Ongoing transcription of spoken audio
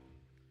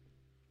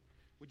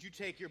Would you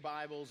take your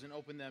Bibles and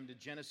open them to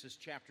Genesis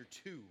chapter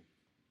 2?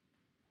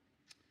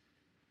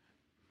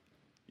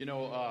 You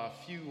know, a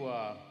few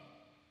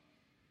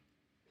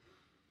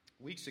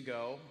weeks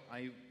ago,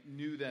 I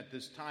knew that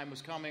this time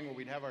was coming where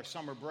we'd have our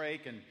summer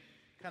break and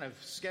kind of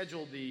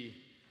scheduled the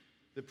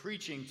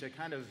preaching to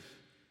kind of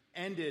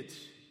end it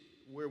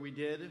where we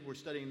did. We're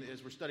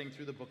studying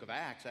through the book of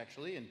Acts,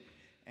 actually,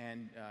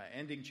 and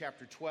ending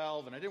chapter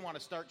 12. And I didn't want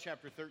to start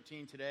chapter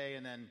 13 today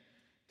and then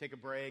take a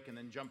break and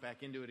then jump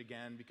back into it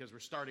again, because we're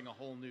starting a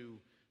whole new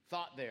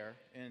thought there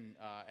in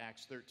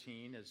Acts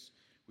 13 as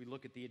we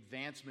look at the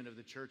advancement of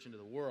the church into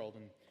the world.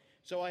 And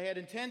so I had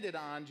intended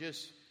on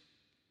just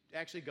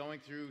actually going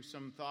through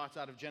some thoughts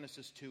out of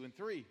Genesis 2 and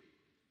 3.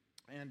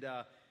 And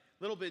a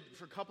little bit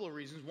for a couple of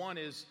reasons. One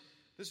is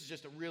this is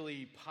just a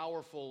really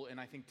powerful and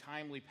I think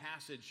timely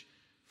passage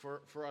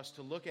for us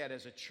to look at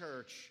as a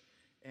church.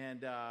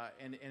 And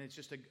it's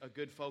just a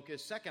good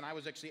focus. Second, I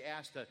was actually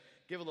asked to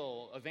give a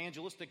little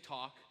evangelistic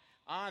talk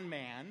on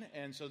man,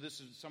 and so this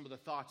is some of the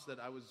thoughts that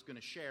I was going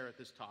to share at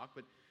this talk.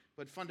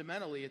 But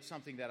fundamentally, it's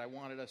something that I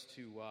wanted us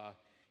to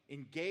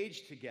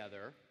engage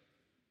together.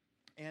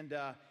 And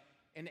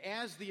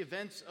as the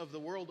events of the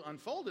world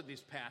unfolded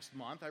this past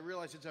month, I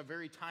realized it's a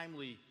very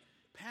timely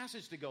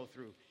passage to go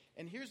through.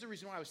 And here's the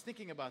reason why I was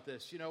thinking about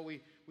this. You know,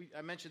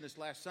 I mentioned this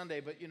last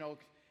Sunday, but you know,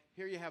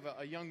 here you have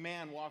a young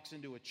man walks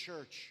into a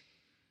church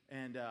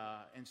and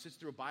sits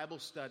through a Bible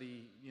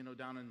study, you know,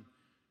 down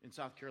in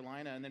South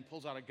Carolina, and then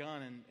pulls out a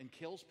gun and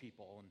kills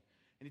people.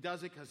 And he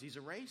does it because he's a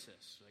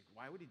racist. Like,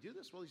 why would he do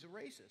this? Well, he's a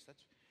racist.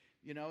 That's,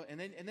 you know,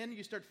 and then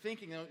you start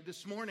thinking, you know,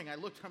 this morning I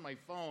looked on my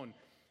phone,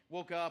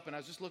 woke up, and I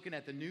was just looking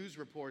at the news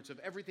reports of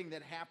everything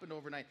that happened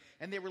overnight,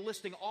 and they were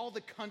listing all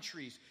the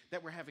countries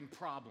that were having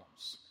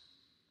problems.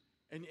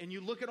 And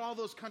you look at all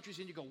those countries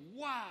and you go,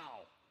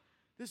 wow,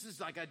 this is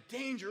like a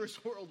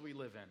dangerous world we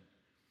live in.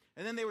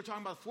 And then they were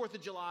talking about 4th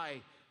of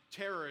July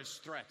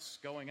terrorist threats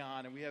going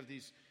on, and we have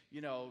these, you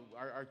know,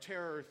 our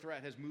terror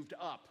threat has moved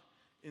up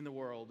in the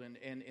world,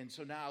 and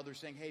so now they're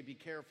saying, hey, be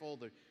careful,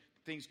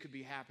 things could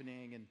be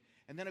happening,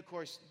 and then of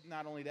course,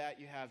 not only that,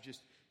 you have just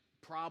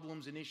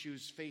problems and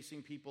issues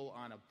facing people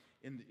on a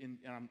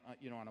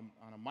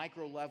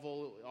micro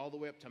level, all the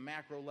way up to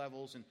macro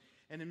levels,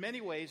 and in many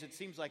ways, it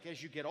seems like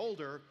as you get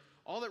older,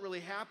 all that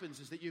really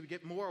happens is that you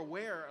get more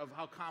aware of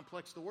how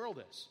complex the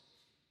world is,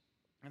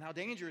 and how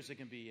dangerous it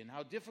can be, and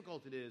how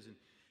difficult it is,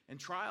 and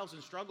trials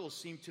and struggles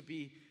seem to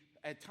be,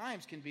 at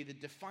times, can be the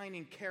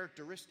defining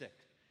characteristic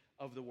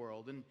of the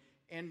world.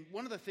 And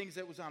one of the things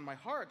that was on my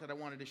heart that I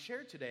wanted to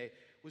share today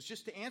was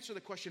just to answer the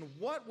question,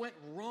 what went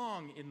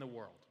wrong in the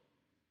world?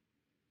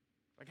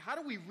 Like, how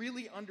do we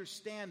really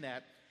understand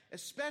that,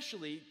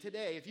 especially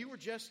today, if you were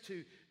just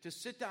to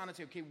sit down and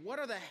say, okay, what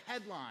are the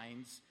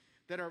headlines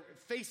that are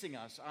facing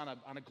us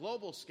on a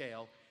global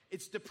scale?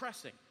 It's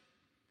depressing.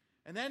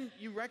 And then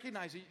you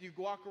recognize it, you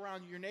walk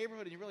around your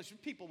neighborhood and you realize there's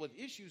people with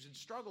issues and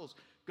struggles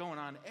going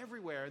on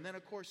everywhere. And then,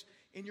 of course,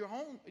 in your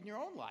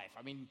own life,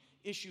 I mean,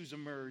 issues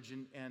emerge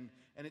and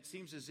it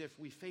seems as if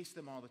we face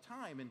them all the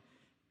time. And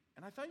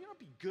I thought, you know, it'd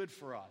be good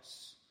for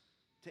us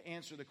to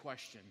answer the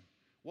question,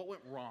 what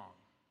went wrong?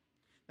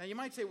 Now, you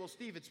might say, well,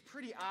 Steve, it's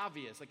pretty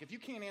obvious. Like, if you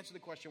can't answer the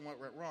question what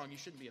went wrong, you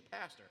shouldn't be a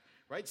pastor,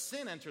 right?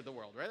 Sin entered the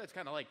world, right? That's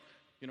kind of like,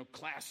 you know,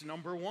 class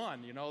number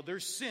one, you know,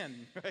 there's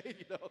sin, right?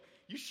 You know,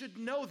 you should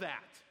know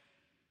that.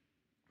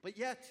 But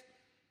yet,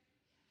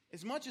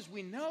 as much as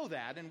we know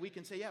that, and we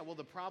can say, yeah, well,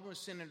 the problem is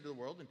sin into the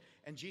world,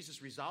 and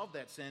Jesus resolved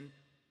that sin,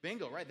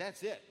 bingo, right?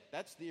 That's it.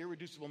 That's the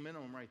irreducible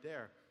minimum right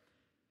there.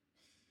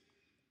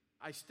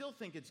 I still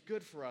think it's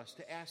good for us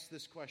to ask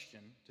this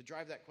question, to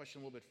drive that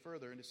question a little bit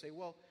further, and to say,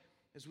 well,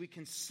 as we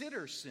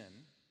consider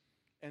sin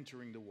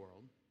entering the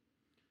world,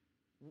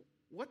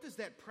 what does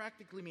that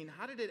practically mean?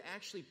 How did it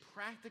actually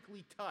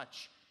practically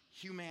touch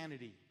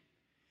humanity?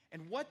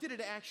 And what did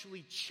it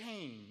actually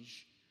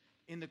change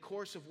in the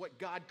course of what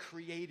God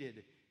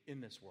created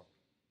in this world?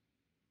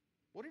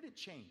 What did it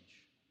change?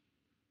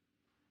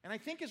 And I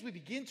think as we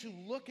begin to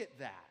look at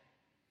that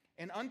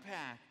and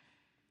unpack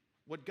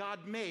what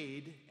God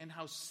made and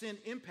how sin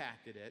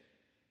impacted it,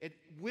 it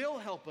will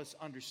help us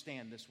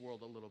understand this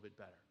world a little bit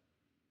better.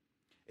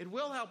 It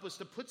will help us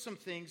to put some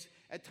things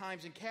at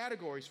times in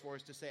categories for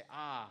us to say,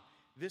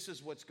 this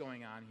is what's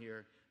going on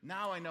here.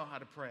 Now I know how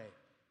to pray.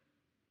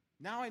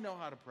 Now I know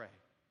how to pray.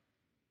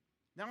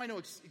 Now I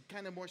know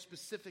kind of more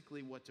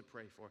specifically what to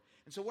pray for.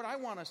 And so what I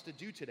want us to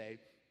do today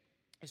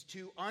is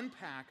to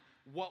unpack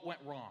what went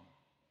wrong.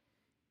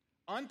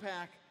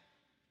 Unpack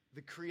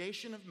the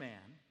creation of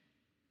man,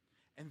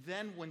 and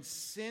then when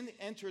sin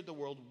entered the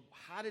world,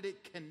 how did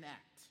it connect?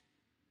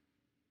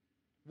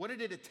 What did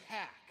it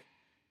attack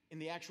in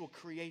the actual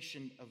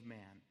creation of man?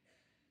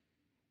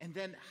 And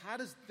then how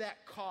does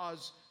that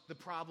cause the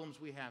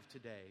problems we have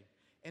today?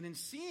 And in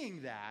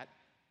seeing that,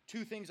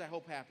 two things I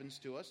hope happens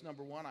to us.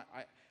 Number one,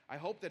 I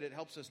hope that it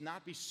helps us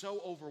not be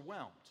so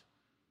overwhelmed.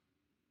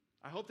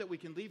 I hope that we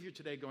can leave here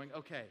today going,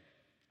 okay,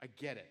 I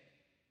get it.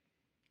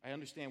 I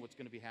understand what's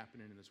going to be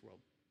happening in this world.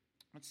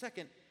 But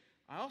second,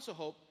 I also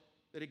hope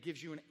that it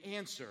gives you an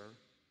answer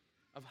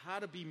of how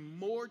to be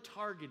more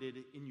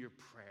targeted in your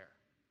prayer.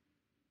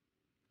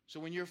 So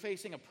when you're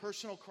facing a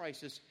personal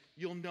crisis,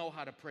 you'll know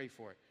how to pray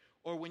for it.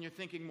 Or when you're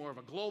thinking more of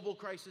a global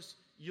crisis,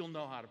 you'll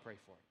know how to pray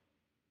for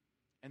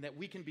it. And that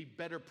we can be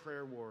better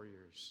prayer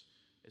warriors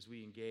as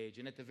we engage.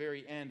 And at the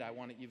very end, I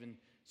want to even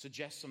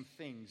suggest some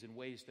things and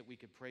ways that we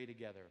could pray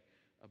together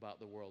about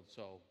the world.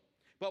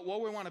 But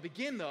what we want to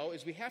begin, though,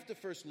 is we have to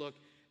first look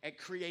at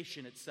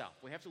creation itself.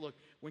 We have to look,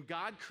 when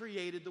God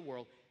created the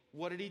world,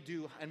 what did he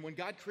do? And when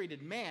God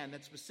created man,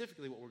 that's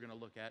specifically what we're going to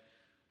look at.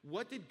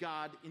 What did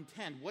God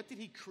intend? What did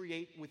he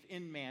create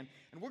within man?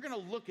 And we're going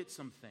to look at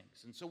some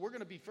things. And so we're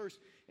going to be first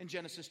in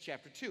Genesis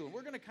chapter 2. And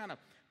we're going to kind of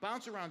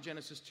bounce around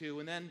Genesis 2.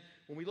 And then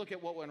when we look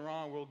at what went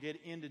wrong, we'll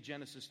get into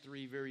Genesis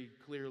 3 very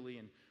clearly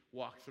and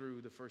walk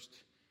through the first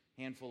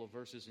handful of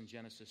verses in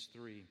Genesis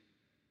 3.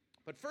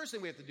 But first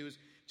thing we have to do is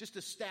just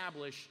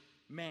establish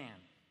man.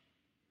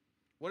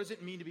 What does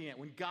it mean to be man?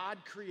 When God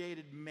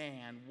created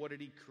man, what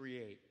did he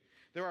create?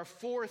 There are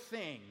 4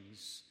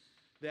 things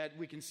that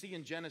we can see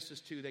in Genesis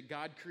 2 that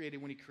God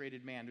created when he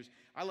created man.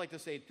 I like to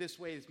say it this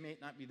way. This may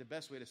not be the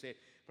best way to say it,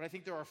 but I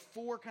think there are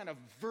 4 kind of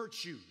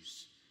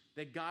virtues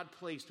that God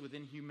placed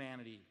within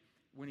humanity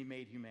when he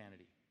made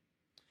humanity.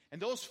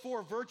 And those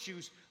 4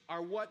 virtues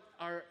are what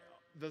are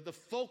the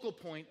focal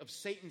point of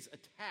Satan's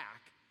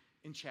attack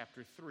in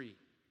chapter 3.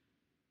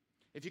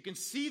 If you can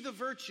see the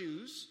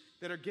virtues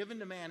that are given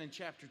to man in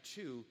chapter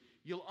 2,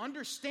 you'll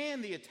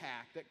understand the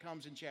attack that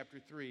comes in chapter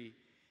 3.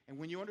 And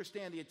when you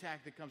understand the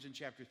attack that comes in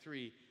chapter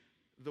 3,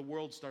 the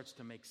world starts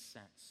to make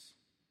sense.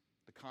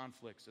 The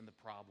conflicts and the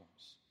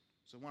problems.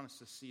 So I want us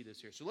to see this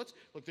here. So let's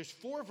look, there's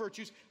 4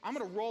 virtues. I'm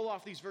going to roll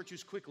off these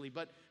virtues quickly,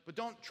 but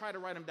don't try to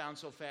write them down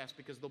so fast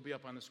because they'll be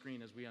up on the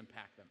screen as we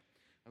unpack them.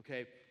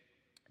 Okay?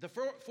 The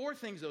 4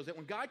 things, though, is that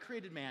when God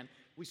created man,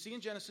 we see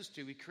in Genesis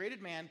 2, he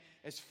created man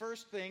as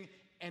first thing,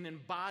 an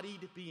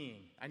embodied being.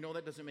 I know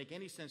that doesn't make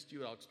any sense to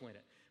you, I'll explain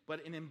it.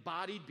 But an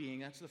embodied being,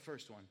 that's the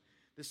first one.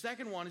 The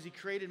second one is he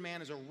created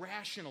man as a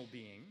rational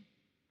being.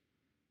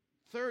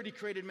 Third, he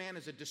created man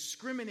as a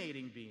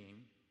discriminating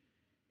being.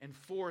 And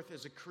fourth,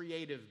 as a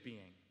creative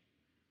being.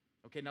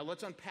 Okay, now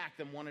let's unpack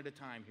them one at a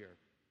time here.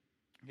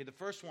 Okay, the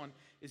first one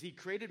is he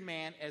created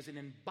man as an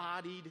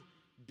embodied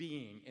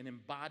being. An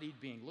embodied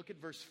being. Look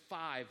at verse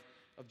 5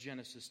 of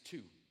Genesis 2.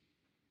 It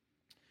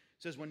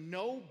says, when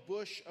no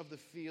bush of the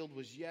field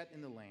was yet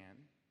in the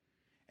land,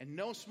 and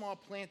no small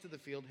plant of the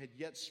field had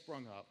yet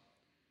sprung up,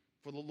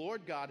 for the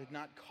Lord God had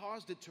not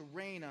caused it to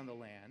rain on the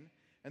land,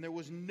 and there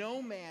was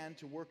no man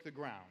to work the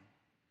ground.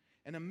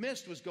 And a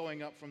mist was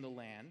going up from the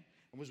land,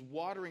 and was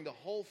watering the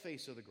whole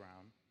face of the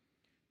ground.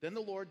 Then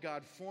the Lord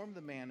God formed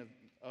the man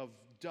of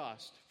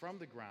dust from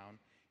the ground,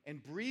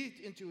 and breathed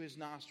into his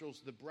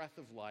nostrils the breath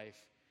of life,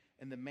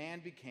 and the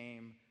man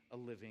became a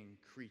living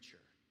creature.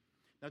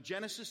 Now,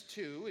 Genesis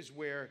 2 is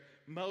where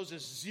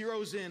Moses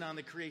zeroes in on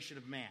the creation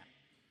of man.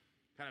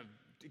 Kind of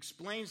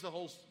explains the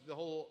whole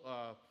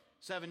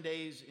 7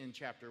 days in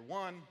chapter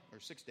 1, or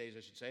 6 days,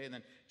 I should say. And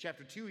then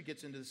chapter 2, he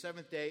gets into the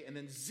 7th day, and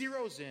then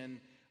zeroes in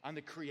on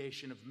the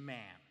creation of man.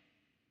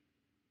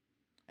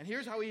 And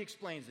here's how he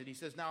explains it. He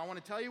says, now I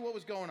want to tell you what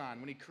was going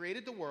on. When he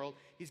created the world,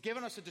 he's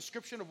given us a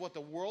description of what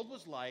the world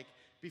was like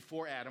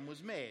before Adam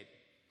was made.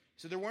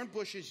 So there weren't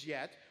bushes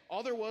yet.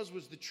 All there was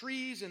the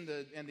trees and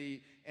the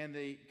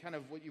kind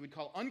of what you would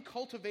call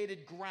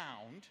uncultivated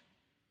ground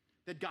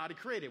that God had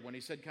created. When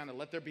he said kind of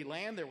let there be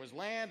land, there was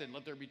land, and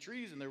let there be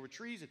trees, and there were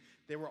trees, and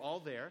they were all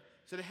there.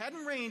 So it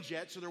hadn't rained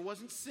yet, so there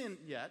wasn't sin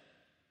yet,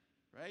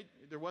 right?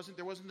 There wasn't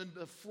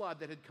the flood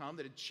that had come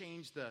that had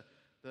changed the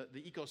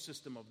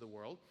ecosystem of the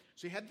world.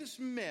 So you had this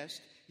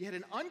mist, you had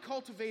an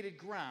uncultivated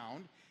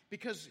ground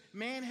because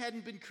man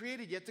hadn't been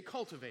created yet to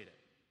cultivate it.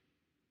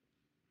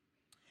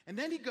 And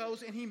then he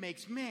goes and he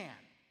makes man.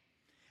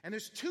 And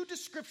there's 2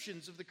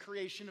 descriptions of the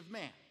creation of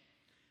man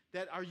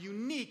that are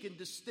unique and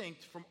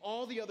distinct from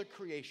all the other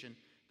creation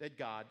that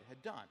God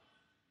had done.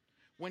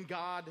 When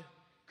God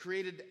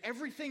created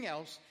everything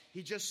else,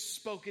 he just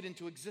spoke it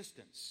into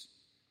existence.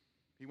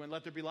 He went,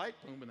 let there be light,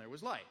 boom, and there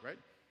was light, right?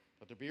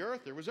 Let there be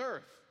earth, there was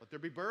earth. Let there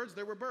be birds,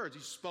 there were birds.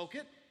 He spoke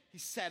it, he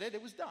said it,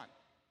 it was done.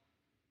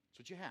 That's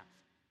what you have.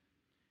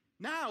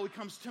 Now it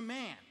comes to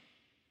man.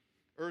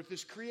 Earth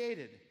is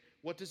created.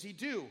 What does he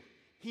do?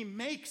 He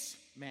makes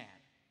man.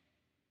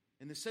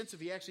 In the sense of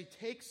he actually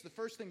takes, the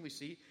first thing we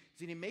see is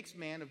that he makes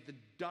man of the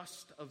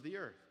dust of the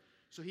earth.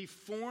 So he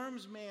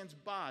forms man's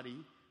body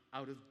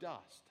out of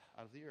dust,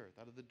 out of the earth,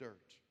 out of the dirt.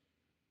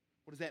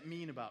 What does that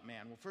mean about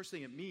man? Well, first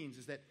thing it means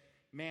is that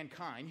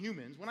mankind,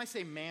 humans, when I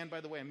say man,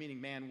 by the way, I'm meaning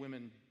man,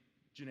 women,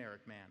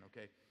 generic man,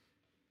 okay?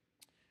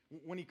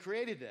 When he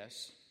created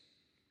this,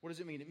 what does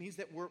it mean? It means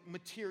that we're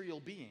material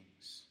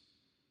beings.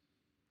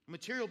 A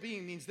material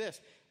being means this: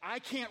 I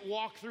can't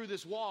walk through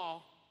this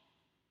wall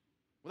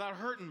without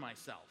hurting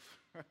myself,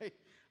 right?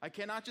 I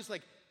cannot just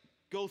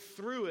go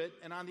through it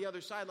and on the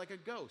other side like a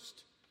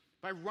ghost.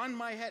 If I run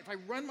my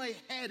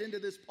head into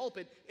this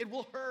pulpit, it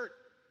will hurt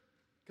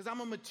because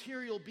I'm a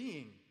material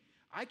being.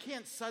 I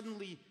can't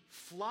suddenly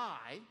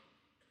fly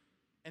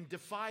and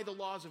defy the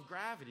laws of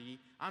gravity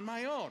on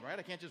my own, right?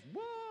 I can't just,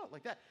 whoa,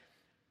 like that.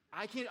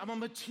 I'm a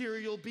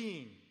material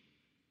being.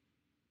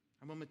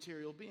 I'm a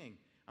material being.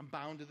 I'm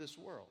bound to this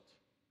world.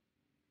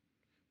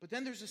 But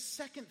then there's a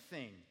second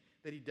thing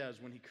that he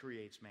does when he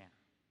creates man.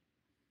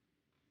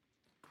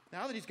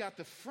 Now that he's got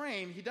the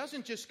frame, he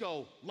doesn't just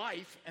go,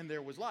 life, and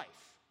there was life.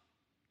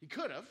 He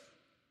could have.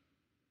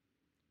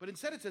 But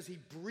instead it says he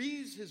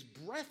breathes his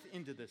breath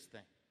into this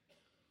thing.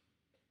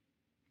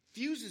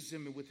 Fuses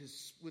him with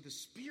his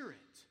spirit.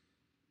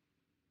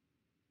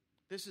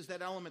 This is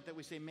that element that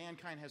we say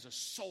mankind has a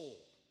soul.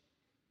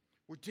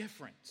 We're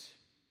different.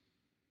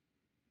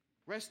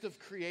 Rest of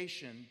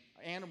creation,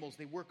 animals,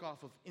 they work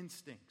off of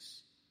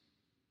instincts.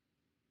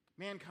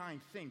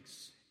 Mankind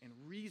thinks and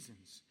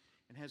reasons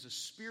and has a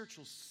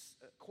spiritual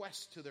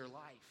quest to their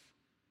life.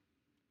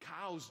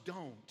 Cows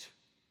don't.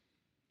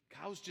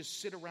 Cows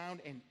just sit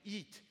around and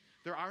eat.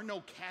 There are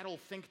no cattle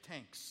think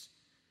tanks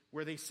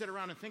where they sit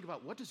around and think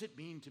about what does it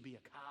mean to be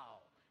a cow,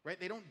 right?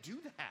 They don't do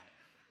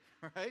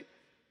that, right?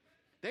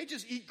 They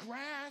just eat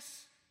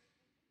grass,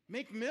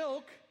 make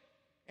milk,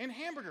 and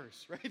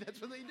hamburgers, right? That's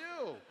what they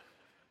do.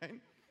 Right?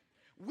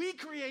 We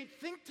create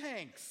think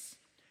tanks,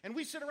 and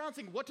we sit around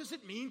thinking, what does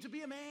it mean to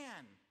be a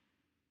man?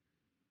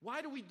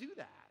 Why do we do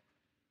that?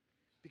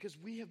 Because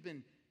we have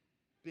been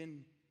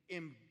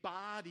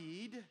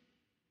embodied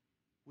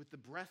with the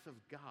breath of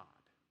God.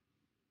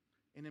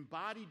 An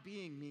embodied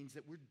being means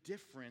that we're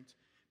different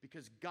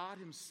because God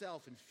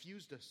himself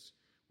infused us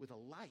with a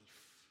life,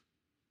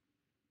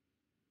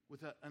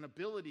 with an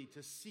ability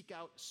to seek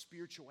out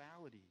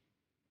spirituality,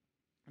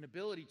 an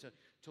ability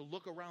to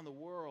look around the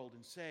world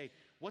and say,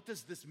 what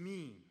does this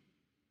mean?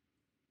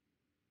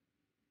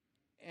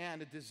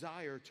 And a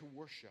desire to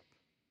worship.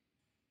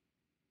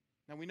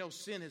 Now we know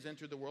sin has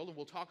entered the world, and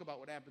we'll talk about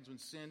what happens when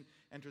sin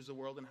enters the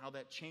world and how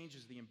that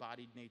changes the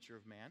embodied nature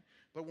of man.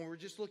 But when we're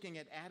just looking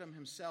at Adam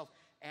himself,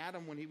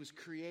 Adam, when he was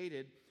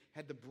created,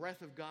 had the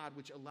breath of God,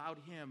 which allowed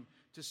him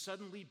to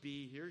suddenly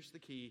be, here's the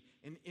key,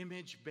 an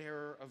image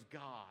bearer of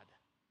God.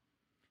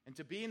 And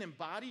to be an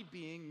embodied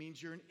being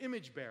means you're an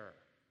image bearer.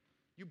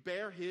 You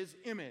bear his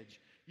image.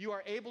 You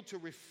are able to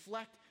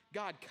reflect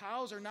God.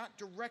 Cows are not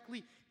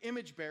directly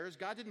image bearers.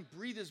 God didn't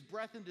breathe his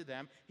breath into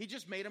them. He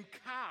just made them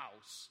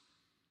cows.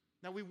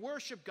 Now, we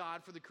worship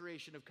God for the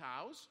creation of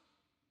cows,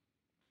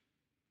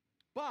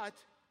 but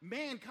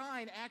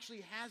mankind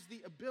actually has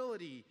the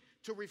ability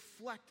to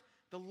reflect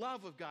the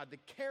love of God,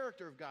 the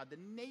character of God, the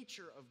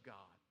nature of God.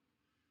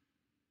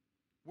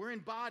 We're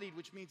embodied,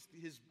 which means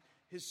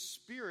his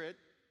spirit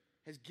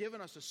has given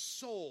us a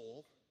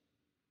soul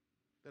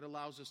that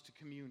allows us to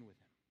commune with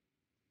him.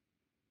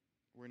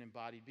 We're an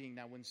embodied being.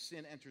 Now, when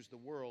sin enters the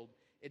world,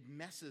 it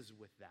messes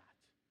with that.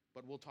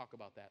 But we'll talk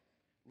about that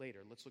later.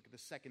 Let's look at the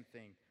second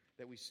thing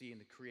that we see in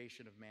the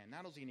creation of man. Not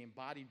only is he an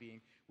embodied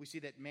being, we see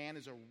that man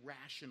is a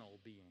rational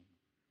being.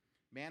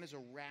 Man is a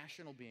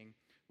rational being.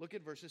 Look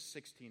at verses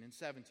 16 and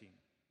 17.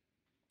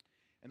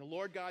 And the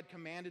Lord God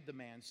commanded the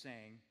man,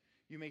 saying,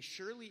 you may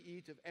surely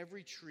eat of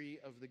every tree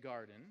of the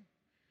garden,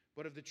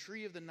 but of the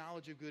tree of the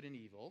knowledge of good and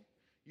evil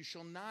you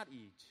shall not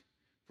eat,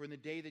 for in the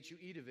day that you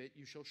eat of it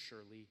you shall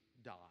surely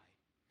die.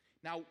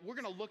 Now, we're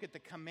going to look at the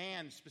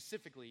command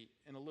specifically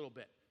in a little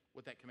bit,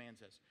 what that command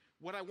says.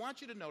 What I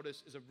want you to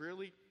notice is a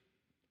really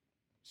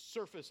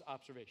surface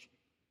observation.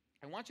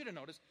 I want you to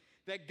notice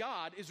that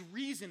God is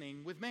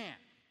reasoning with man.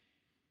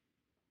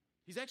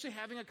 He's actually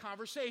having a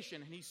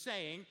conversation, and he's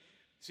saying,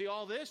 see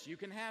all this? You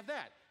can have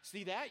that.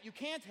 See that? You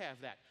can't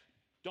have that.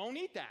 Don't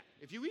eat that.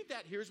 If you eat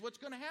that, here's what's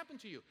going to happen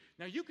to you.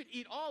 Now, you could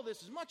eat all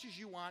this as much as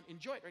you want,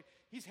 enjoy it, right?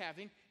 He's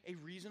having a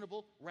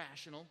reasonable,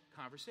 rational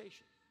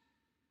conversation.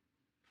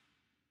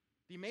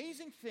 The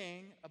amazing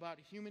thing about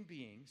human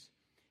beings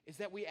is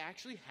that we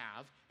actually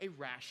have a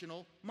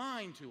rational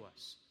mind to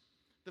us.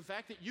 The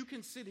fact that you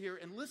can sit here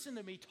and listen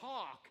to me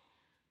talk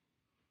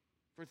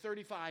for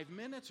 35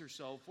 minutes or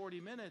so, 40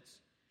 minutes,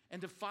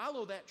 and to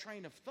follow that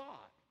train of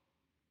thought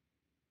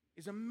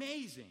is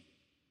amazing.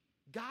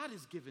 God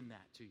has given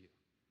that to you.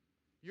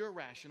 You're a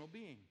rational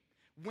being.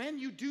 When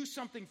you do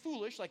something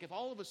foolish, like if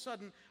all of a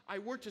sudden I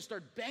were to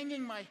start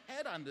banging my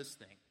head on this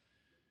thing,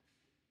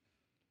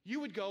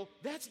 you would go,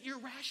 that's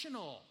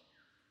irrational,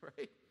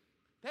 right?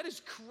 That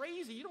is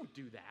crazy. You don't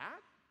do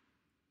that.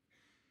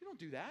 You don't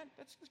do that.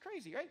 That's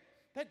crazy, right?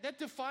 That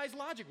defies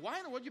logic. Why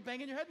in the world are you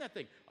banging your head in that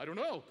thing? I don't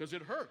know, because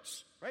it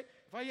hurts, right?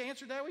 If I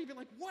answered that way, you'd be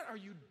like, what are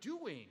you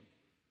doing?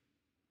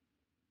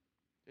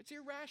 It's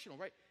irrational,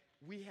 right?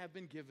 We have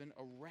been given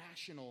a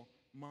rational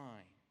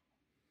mind,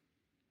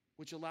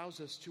 which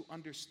allows us to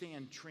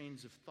understand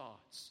trains of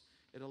thoughts.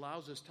 It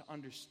allows us to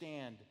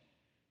understand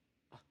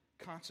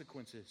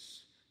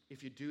consequences.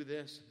 If you do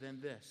this, then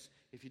this.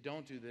 If you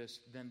don't do this,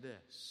 then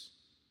this.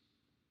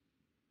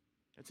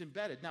 It's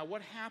embedded. Now,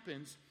 what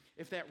happens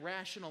if that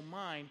rational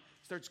mind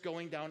starts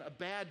going down a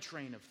bad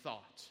train of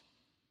thought?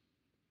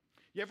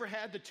 You ever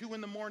had the 2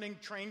 a.m.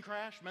 train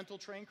crash, mental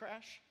train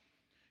crash?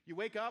 You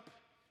wake up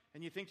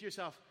and you think to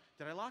yourself,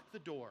 did I lock the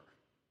door?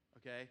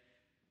 Okay,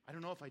 I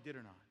don't know if I did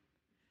or not.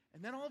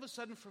 And then all of a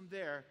sudden from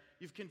there,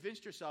 you've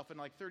convinced yourself in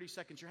like 30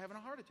 seconds you're having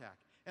a heart attack.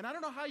 And I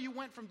don't know how you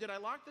went from, did I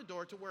lock the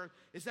door, to where,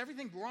 is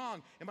everything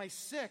wrong? Am I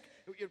sick?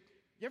 You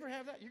ever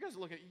have that? You guys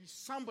look at,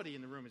 somebody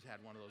in the room has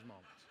had one of those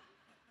moments.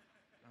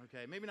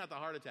 Okay, maybe not the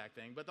heart attack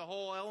thing, but the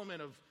whole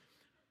element of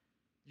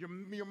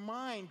your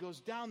mind goes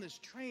down this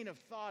train of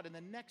thought, and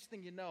the next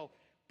thing you know,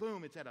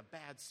 boom, it's at a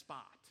bad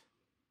spot.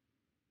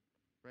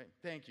 Right?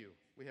 Thank you.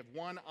 We have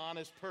one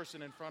honest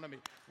person in front of me.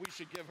 We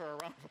should give her a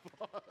round of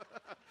applause.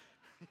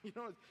 You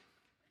know,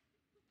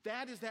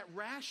 that is that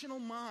rational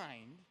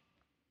mind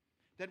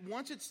that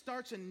once it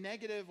starts a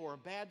negative or a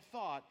bad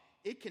thought,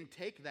 it can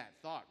take that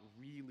thought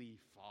really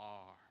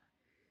far.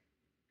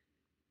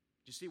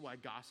 Do you see why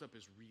gossip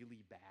is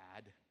really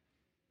bad?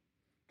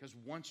 Because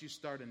once you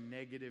start a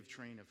negative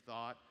train of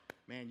thought,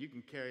 man, you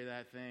can carry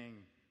that thing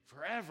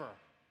forever.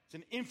 It's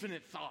an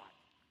infinite thought.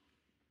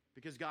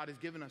 Because God has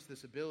given us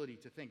this ability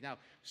to think. Now,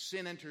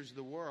 sin enters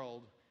the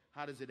world.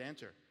 How does it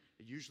enter?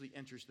 It usually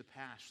enters the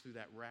past through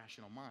that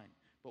rational mind.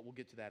 But we'll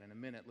get to that in a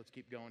minute. Let's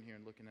keep going here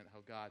and looking at how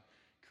God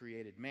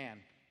created man.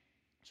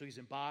 So he's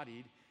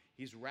embodied,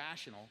 he's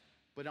rational,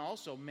 but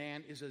also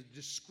man is a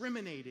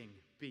discriminating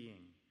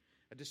being.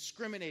 A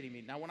discriminating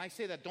being. Now, when I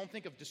say that, don't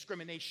think of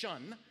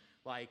discrimination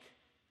like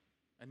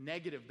the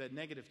negative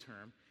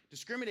term.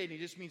 Discriminating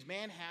just means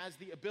man has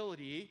the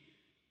ability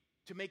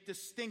to make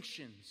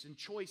distinctions and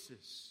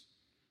choices.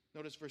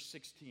 Notice verse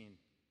 16.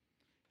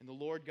 And the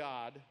Lord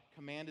God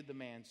commanded the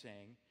man,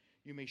 saying,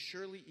 you may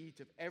surely eat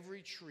of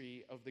every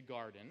tree of the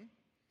garden,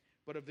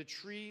 but of the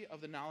tree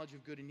of the knowledge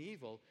of good and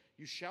evil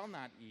you shall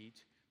not eat,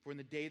 for in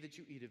the day that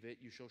you eat of it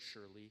you shall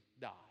surely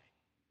die.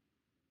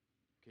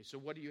 Okay, so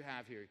what do you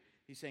have here?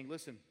 He's saying,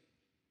 listen,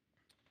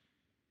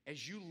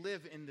 as you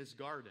live in this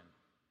garden,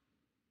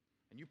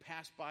 and you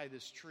pass by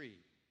this tree,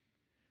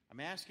 I'm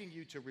asking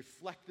you to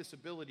reflect this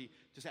ability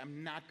to say,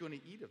 I'm not going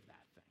to eat of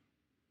that thing.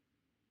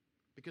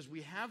 Because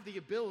we have the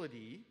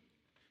ability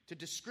to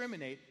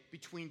discriminate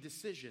between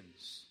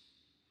decisions.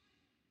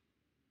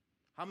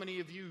 How many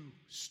of you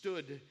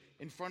stood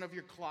in front of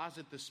your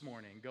closet this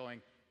morning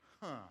going,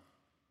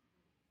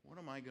 what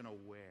am I going to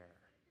wear?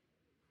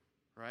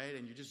 Right?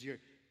 And you're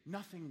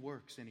nothing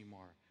works anymore.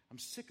 I'm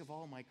sick of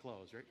all my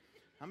clothes, right?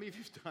 How many of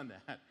you have done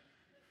that?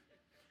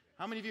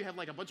 How many of you had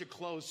like a bunch of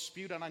clothes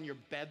spewed on your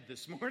bed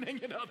this morning?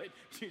 You know, that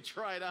you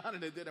tried on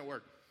and it didn't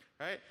work,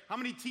 right? How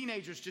many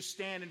teenagers just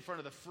stand in front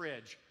of the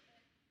fridge?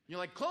 You're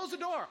like, close the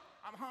door.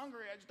 I'm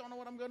hungry. I just don't know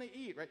what I'm going to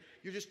eat, right?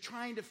 You're just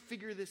trying to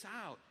figure this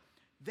out.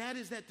 That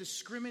is that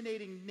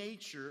discriminating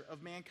nature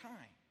of mankind.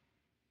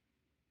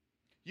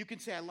 You can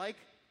say, I like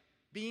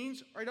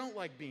beans or I don't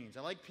like beans.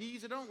 I like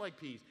peas, I don't like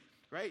peas,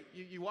 right?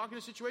 You walk in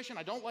a situation,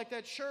 I don't like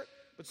that shirt,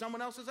 but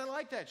someone else says, I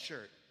like that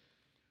shirt.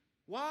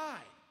 Why?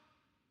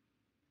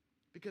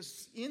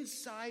 Because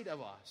inside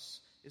of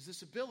us is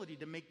this ability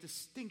to make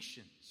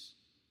distinctions.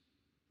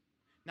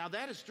 Now,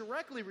 that is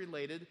directly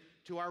related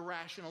to our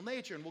rational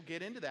nature, and we'll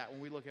get into that when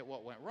we look at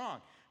what went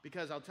wrong.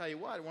 Because I'll tell you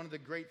what, one of the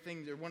great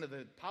things, or one of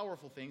the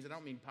powerful things, I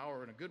don't mean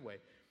power in a good way,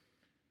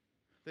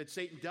 that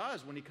Satan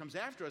does when he comes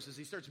after us is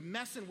he starts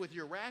messing with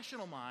your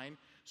rational mind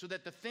so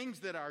that the things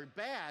that are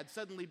bad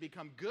suddenly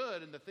become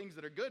good and the things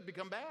that are good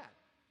become bad.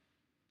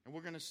 And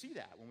we're going to see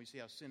that when we see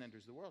how sin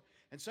enters the world.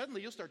 And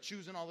suddenly you'll start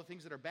choosing all the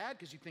things that are bad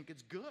because you think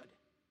it's good.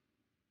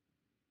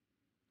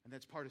 And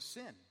that's part of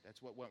sin.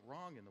 That's what went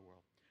wrong in the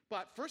world.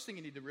 But first thing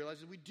you need to realize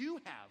is we do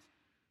have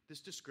this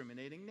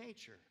discriminating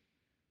nature.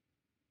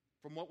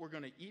 From what we're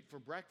going to eat for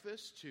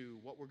breakfast to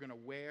what we're going to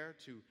wear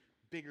to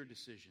bigger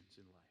decisions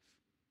in life.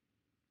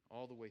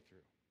 All the way through.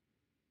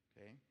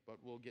 Okay? But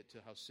we'll get to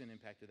how sin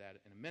impacted that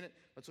in a minute.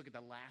 Let's look at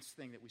the last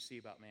thing that we see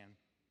about man.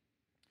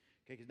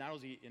 Okay, because not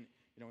only is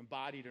he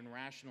embodied and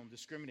rational and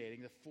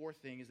discriminating, the fourth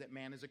thing is that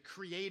man is a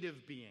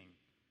creative being.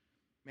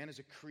 Man is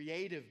a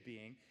creative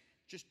being.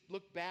 Just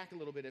look back a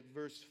little bit at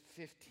verse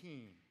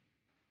 15.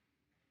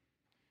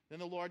 Then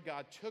the Lord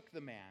God took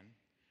the man,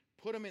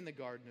 put him in the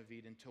Garden of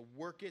Eden to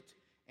work it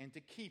and to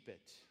keep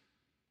it.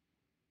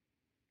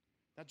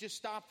 Now just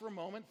stop for a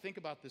moment, think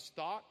about this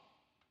thought.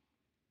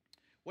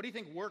 What do you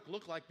think work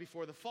looked like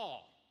before the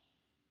fall?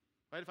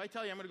 Right? If I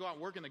tell you I'm going to go out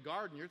and work in the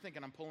garden, you're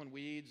thinking I'm pulling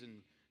weeds and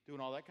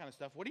doing all that kind of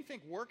stuff. What do you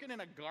think working in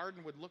a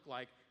garden would look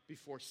like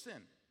before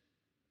sin?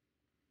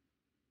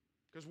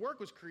 Because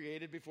work was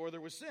created before there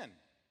was sin.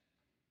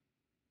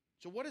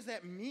 So what does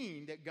that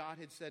mean that God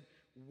had said,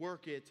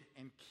 work it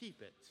and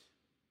keep it?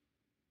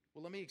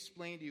 Well, let me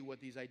explain to you what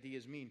these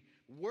ideas mean.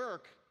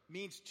 Work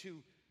means to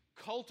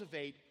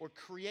cultivate or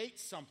create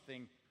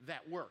something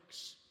that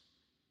works.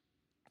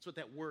 That's what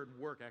that word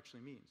work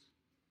actually means.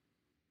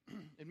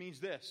 It means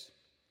this.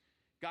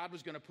 God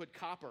was going to put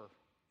copper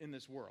in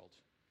this world.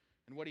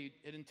 And what he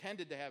had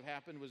intended to have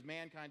happen was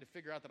mankind to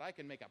figure out that I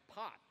can make a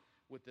pot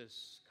with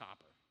this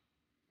copper.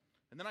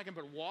 And then I can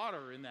put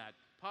water in that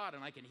pot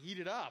and I can heat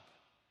it up.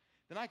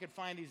 Then I can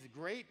find these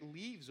great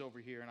leaves over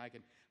here and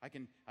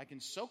I can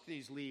soak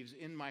these leaves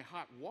in my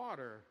hot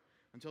water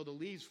until the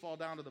leaves fall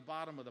down to the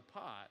bottom of the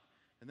pot.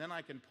 And then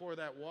I can pour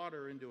that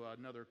water into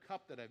another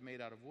cup that I've made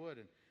out of wood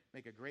and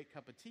make a great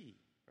cup of tea,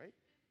 right?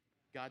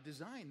 God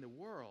designed the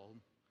world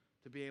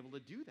to be able to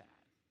do that.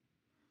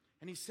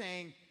 And he's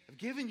saying, I've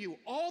given you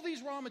all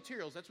these raw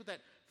materials. That's what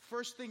that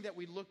first thing that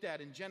we looked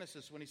at in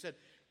Genesis when he said,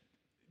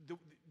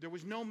 there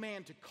was no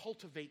man to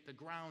cultivate the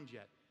ground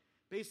yet.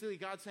 Basically,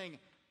 God's saying,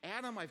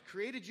 Adam, I've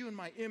created you in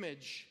my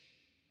image.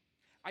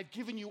 I've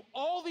given you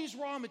all these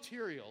raw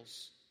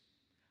materials.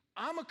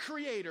 I'm a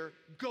creator.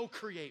 Go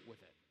create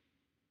with it.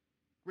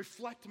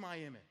 Reflect my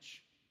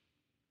image.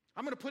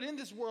 I'm going to put in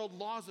this world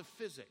laws of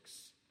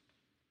physics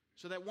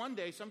so that one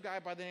day some guy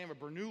by the name of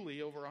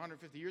Bernoulli over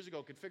 150 years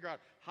ago could figure out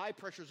high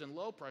pressures and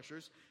low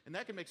pressures, and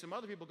that can make some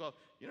other people go,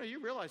 you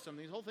realize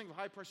something, this whole thing of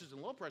high pressures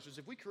and low pressures,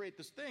 if we create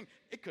this thing,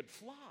 it could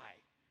fly.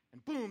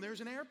 And boom,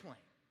 there's an airplane.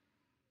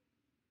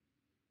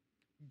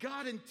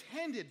 God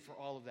intended for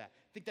all of that.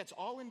 I think that's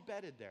all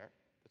embedded there.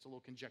 That's a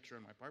little conjecture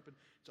on my part, but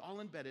it's all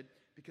embedded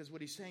because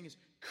what he's saying is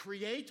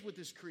create with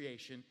this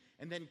creation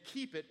and then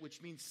keep it,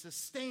 which means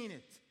sustain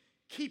it.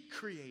 Keep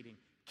creating.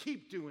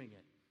 Keep doing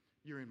it.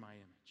 You're in my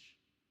image.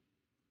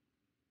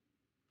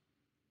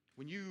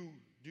 When you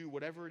do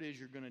whatever it is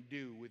you're going to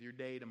do with your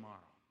day tomorrow,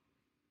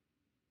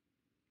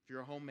 if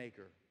you're a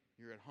homemaker,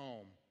 you're at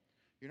home,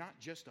 you're not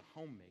just a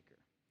homemaker.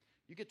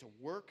 You get to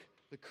work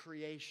the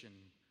creation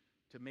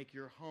to make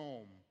your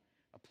home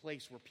a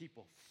place where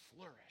people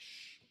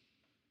flourish.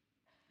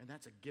 And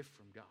that's a gift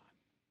from God.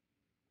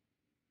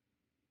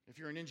 If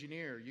you're an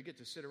engineer, you get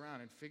to sit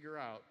around and figure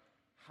out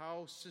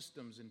how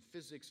systems and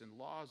physics and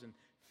laws and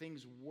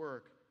things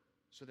work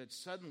so that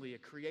suddenly a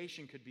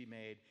creation could be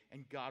made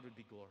and God would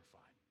be glorified.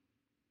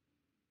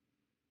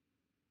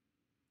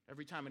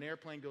 Every time an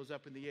airplane goes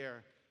up in the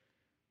air,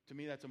 to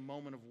me that's a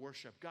moment of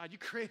worship. God, you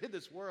created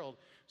this world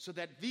so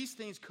that these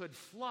things could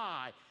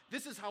fly.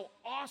 This is how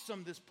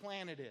awesome this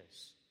planet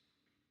is.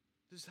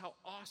 This is how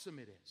awesome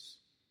it is.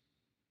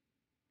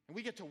 And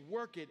we get to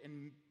work it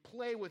and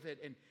play with it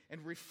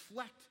and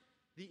reflect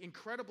the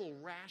incredible,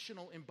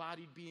 rational,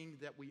 embodied being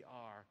that we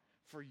are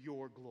for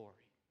your glory.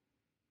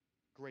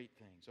 Great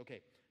things.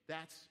 Okay,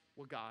 that's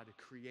what God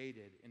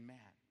created in man.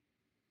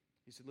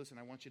 He said, listen,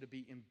 I want you to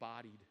be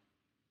embodied.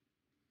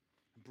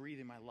 I'm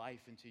breathing my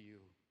life into you.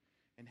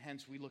 And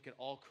hence we look at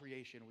all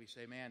creation and we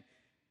say, man,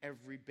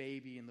 every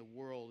baby in the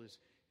world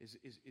is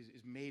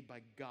made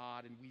by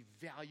God, and we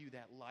value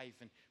that life,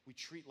 and we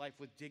treat life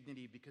with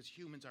dignity because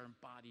humans are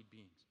embodied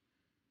beings.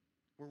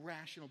 We're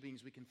rational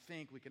beings. We can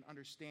think, we can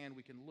understand,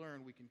 we can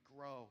learn, we can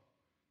grow.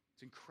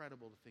 It's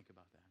incredible to think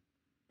about that.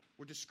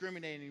 We're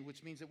discriminating,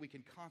 which means that we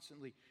can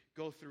constantly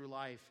go through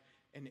life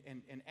and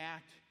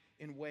act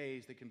in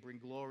ways that can bring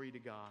glory to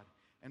God.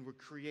 And we're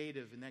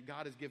creative, and that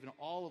God has given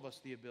all of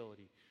us the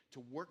ability to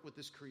work with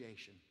this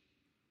creation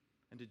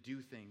and to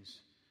do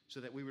things so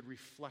that we would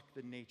reflect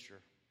the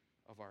nature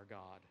of our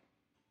God.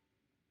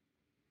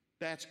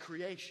 That's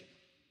creation.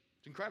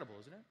 It's incredible,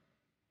 isn't it?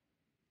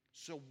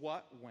 So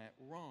what went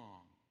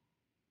wrong?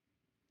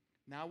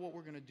 Now what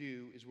we're going to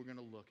do is we're going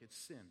to look at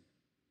sin.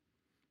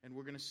 And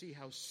we're going to see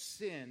how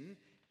sin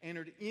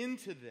entered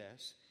into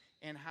this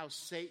and how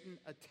Satan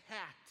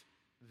attacked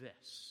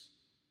this.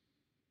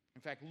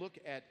 In fact, look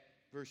at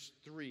verse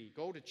 3.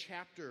 Go to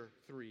chapter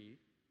 3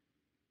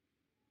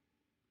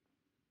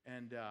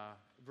 and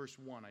verse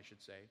 1, I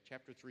should say.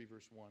 Chapter 3,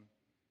 verse 1.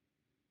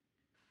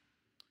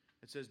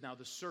 It says, now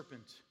the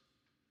serpent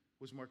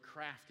was more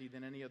crafty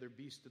than any other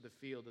beast of the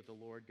field that the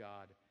Lord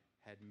God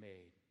had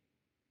made.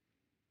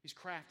 He's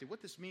crafty.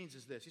 What this means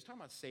is this. He's talking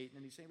about Satan,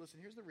 and he's saying, listen,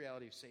 here's the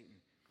reality of Satan.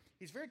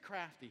 He's very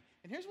crafty.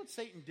 And here's what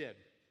Satan did.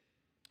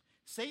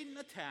 Satan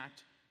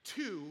attacked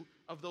 2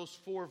 of those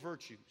 4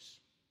 virtues.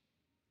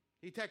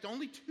 He attacked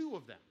only 2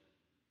 of them.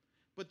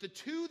 But the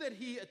 2 that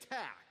he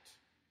attacked,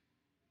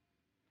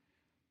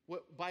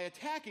 by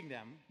attacking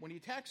them, when he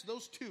attacks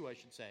those 2, I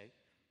should say,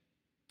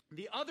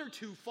 the other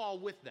 2 fall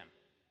with them.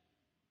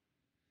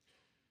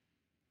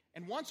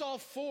 And once all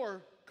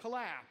 4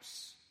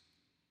 collapse,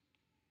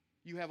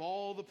 you have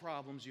all the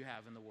problems you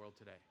have in the world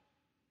today.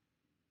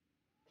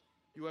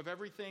 You have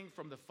everything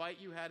from the fight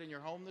you had in your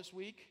home this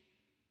week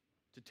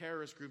to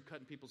terrorist group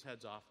cutting people's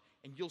heads off,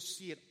 and you'll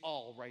see it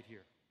all right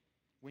here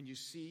when you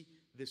see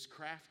this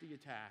crafty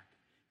attack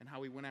and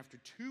how he went after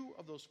 2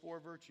 of those 4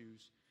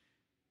 virtues,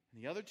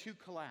 and the other 2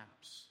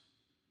 collapse,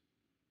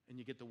 and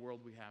you get the world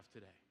we have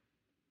today.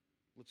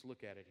 Let's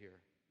look at it here.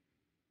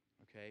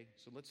 Okay,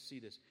 so let's see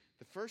this.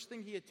 The first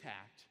thing he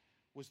attacked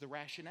was the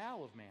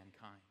rationale of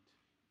mankind.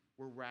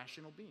 We're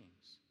rational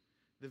beings.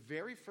 The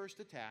very first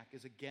attack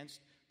is against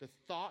the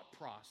thought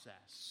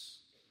process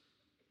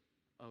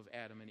of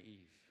Adam and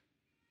Eve.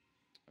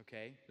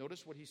 Okay,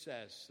 notice what he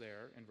says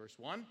there in verse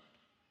 1.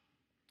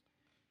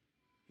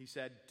 He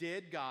said,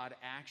 did God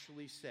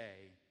actually say,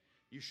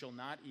 you shall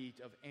not eat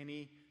of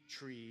any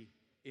tree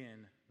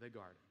in the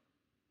garden?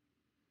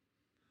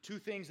 2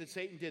 things that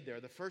Satan did there.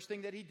 The first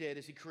thing that he did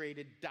is he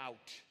created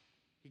doubt.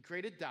 He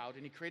created doubt,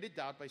 and he created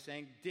doubt by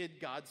saying, did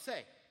God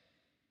say?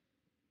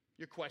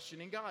 You're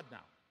questioning God now.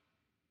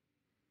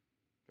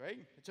 Right?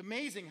 It's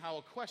amazing how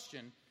a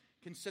question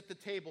can set the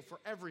table for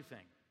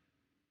everything.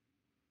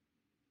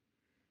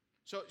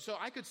 So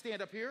I could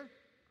stand up here,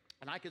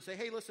 and I could say,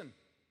 hey, listen,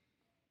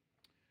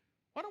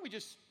 Why don't we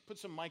just put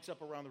some mics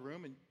up around the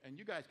room and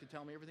you guys could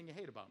tell me everything you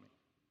hate about me,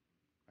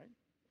 right?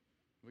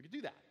 We could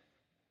do that.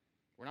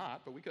 We're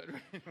not, but we could.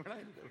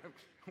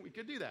 We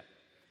could do that.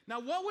 Now,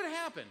 what would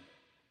happen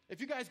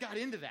if you guys got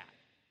into that?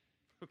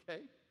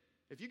 Okay?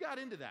 If you got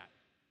into that,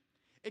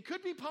 it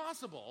could be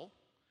possible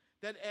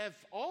that if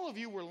all of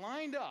you were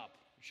lined up,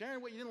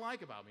 sharing what you didn't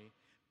like about me,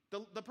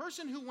 the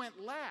person who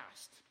went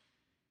last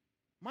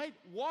might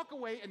walk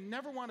away and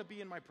never want to be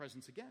in my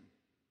presence again.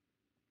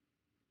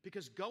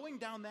 Because going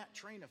down that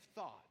train of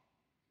thought,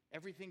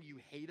 everything you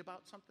hate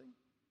about something,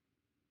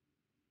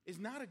 is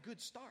not a good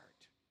start.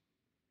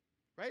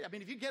 Right? I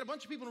mean, if you get a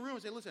bunch of people in a room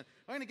and say, listen,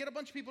 I'm going to get a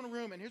bunch of people in a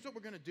room, and here's what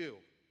we're going to do.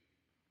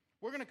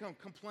 We're going to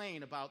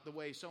complain about the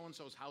way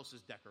so-and-so's house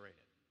is decorated.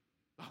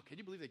 Oh, can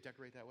you believe they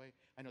decorate that way?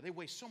 I know, they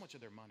waste so much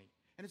of their money.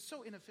 And it's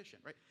so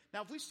inefficient, right?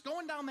 Now, if we're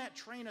going down that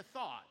train of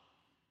thought,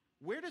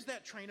 where does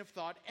that train of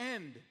thought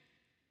end?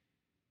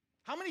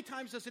 How many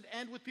times does it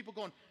end with people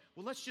going,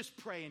 well, let's just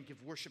pray and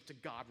give worship to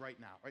God right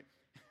now, right?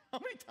 How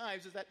many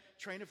times does that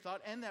train of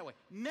thought end that way?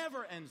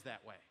 Never ends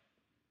that way.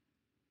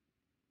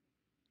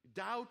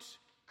 Doubt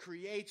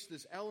creates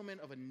this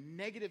element of a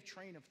negative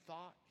train of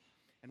thought.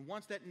 And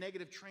once that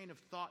negative train of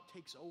thought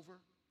takes over,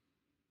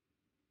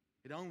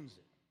 it owns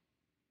it.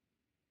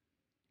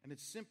 And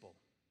it's simple.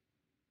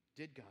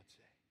 Did God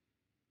say?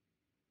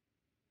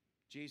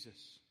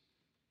 Jesus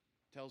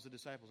tells the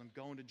disciples, I'm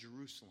going to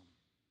Jerusalem.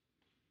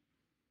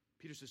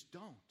 Peter says,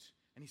 don't.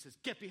 And he says,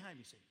 get behind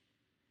me, Satan.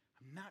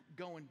 I'm not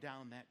going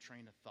down that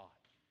train of thought.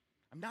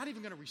 I'm not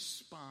even going to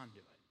respond to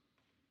it.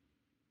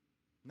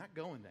 I'm not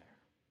going there.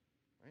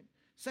 Right?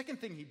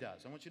 Second thing he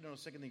does, I want you to know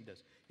the second thing he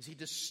does, is he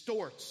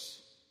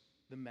distorts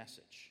the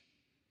message.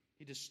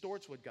 He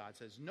distorts what God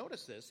says.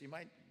 Notice this, you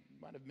might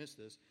have missed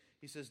this.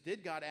 He says,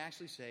 did God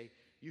actually say,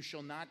 you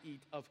shall not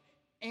eat of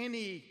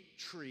any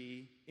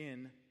tree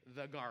in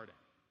the garden?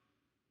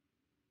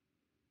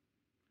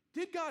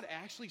 Did God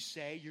actually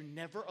say you're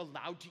never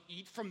allowed to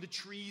eat from the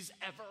trees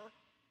ever?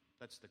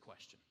 That's the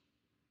question.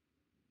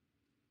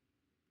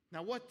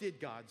 Now, what did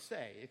God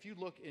say? If you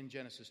look in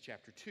Genesis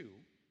chapter 2, and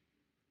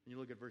you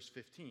look at verse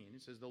 15,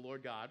 it says, the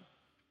Lord God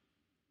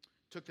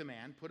took the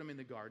man, put him in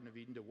the Garden of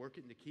Eden to work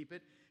it and to keep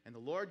it. And the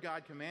Lord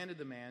God commanded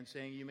the man,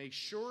 saying, you may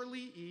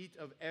surely eat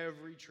of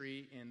every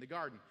tree in the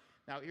garden.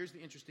 Now, here's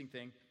the interesting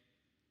thing.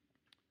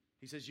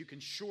 He says you can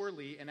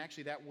surely, and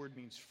actually that word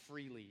means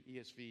freely.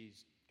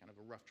 ESV's kind of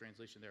a rough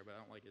translation there, but I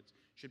don't like it. It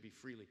should be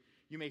freely.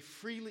 You may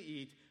freely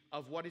eat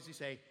of, what does he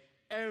say?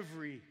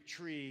 Every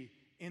tree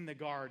in the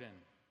garden.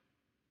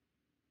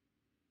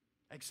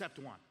 Except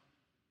one.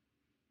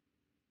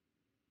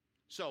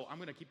 So I'm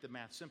going to keep the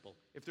math simple.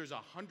 If there's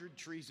 100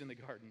 trees in the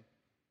garden,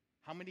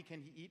 how many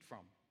can he eat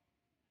from?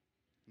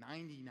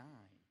 99.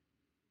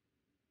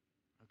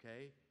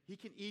 Okay? He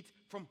can eat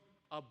from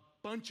a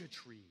bunch of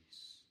trees.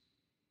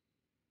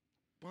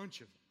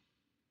 Bunch of them.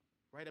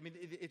 Right? I mean,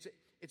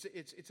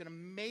 it's an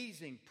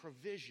amazing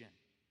provision.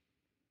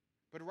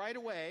 But right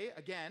away,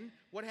 again,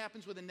 what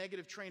happens with a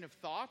negative train of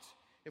thought?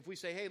 If we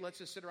say, hey, let's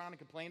just sit around and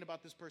complain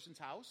about this person's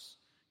house,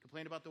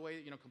 complain about the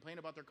way, complain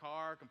about their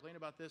car, complain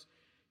about this,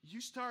 you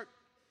start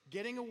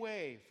getting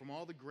away from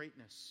all the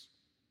greatness.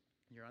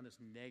 You're on this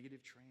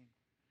negative train.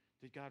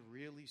 Did God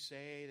really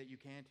say that you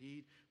can't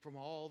eat from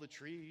all the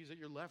trees, that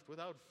you're left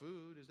without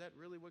food? Is that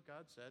really what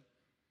God said?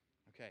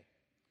 Okay.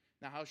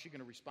 Now, how's she going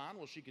to respond?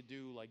 Well, she could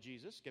do like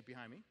Jesus, get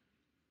behind me,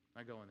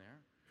 not go in there.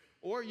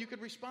 Or you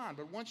could respond.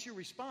 But once you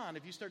respond,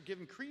 if you start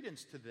giving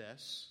credence to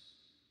this,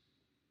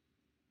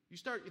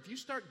 if you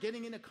start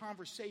getting in a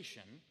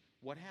conversation,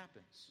 what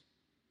happens?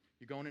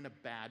 You're going in a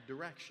bad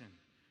direction.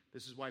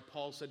 This is why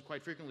Paul said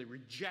quite frequently,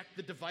 reject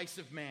the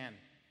divisive man.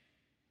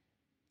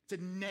 It's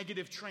a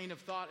negative train of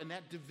thought, and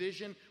that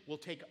division will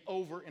take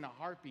over in a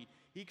heartbeat.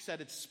 He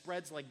said it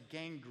spreads like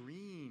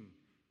gangrene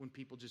when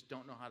people just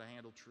don't know how to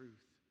handle truth.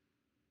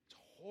 It's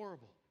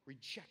horrible.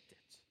 Reject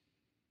it.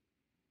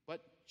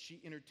 But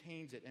she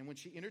entertains it. And when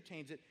she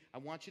entertains it, I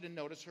want you to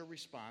notice her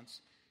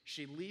response.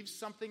 She leaves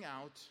something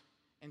out,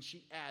 and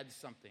she adds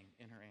something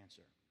in her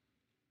answer.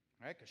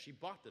 All right? Because she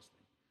bought this thing.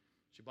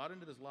 She bought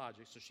into this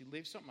logic, so she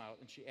leaves something out,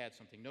 and she adds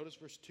something. Notice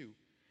verse 2.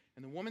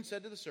 And the woman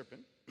said to the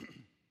serpent,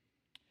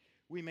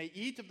 we may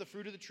eat of the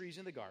fruit of the trees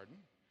in the garden,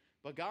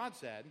 but God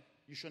said,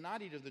 you shall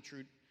not eat of the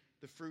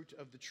fruit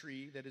of the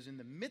tree that is in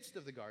the midst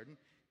of the garden,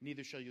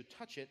 neither shall you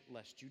touch it,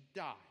 lest you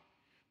die.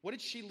 What did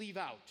she leave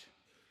out?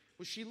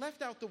 Well, she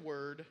left out the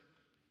word,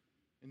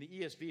 in the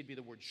ESV it'd be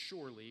the word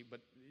surely, but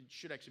it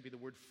should actually be the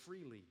word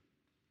freely.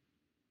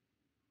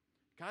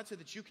 God said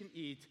that you can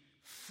eat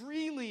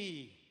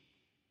freely.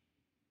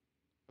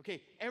 Okay,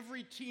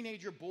 every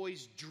teenager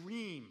boy's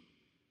dream.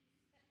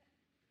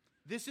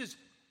 This is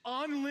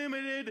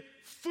unlimited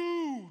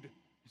food,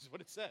 is what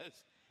it says.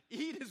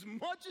 Eat as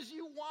much as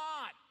you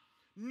want.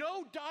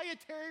 No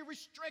dietary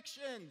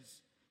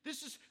restrictions.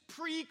 This is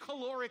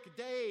pre-caloric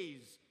days.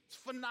 It's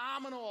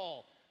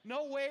phenomenal.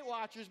 No Weight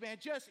Watchers, man.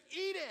 Just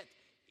eat it.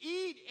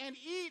 Eat,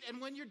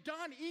 and when you're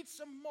done, eat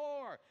some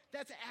more.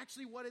 That's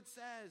actually what it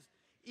says.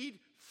 Eat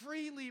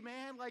freely,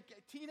 man, like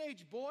a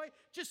teenage boy.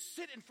 Just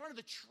sit in front of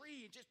the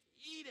tree and just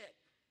eat it.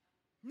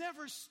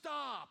 Never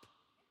stop.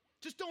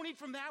 Just don't eat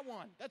from that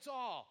one. That's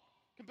all.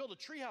 You can build a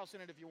treehouse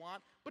in it if you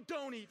want, but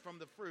don't eat from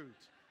the fruit.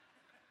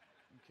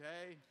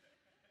 Okay?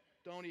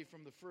 Don't eat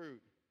from the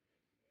fruit.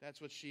 That's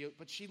what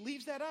but she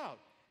leaves that out.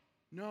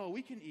 No,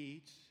 we can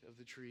eat of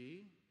the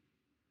tree.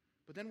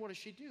 But then what does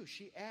she do?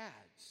 She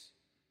adds.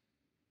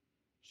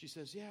 She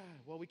says, yeah,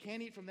 well, we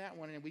can't eat from that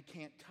one and we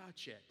can't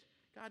touch it.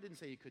 God didn't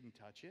say you couldn't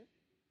touch it.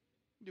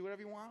 Do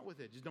whatever you want with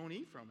it. Just don't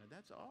eat from it.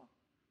 That's all.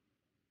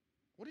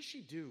 What does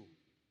she do?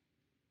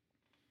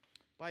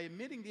 By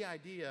omitting the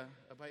idea,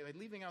 by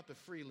leaving out the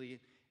freely,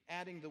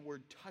 adding the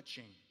word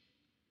touching,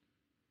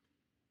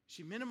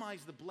 she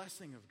minimized the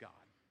blessing of God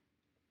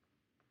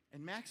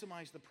and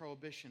maximized the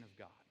prohibition of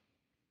God.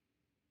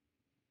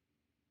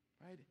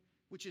 Right?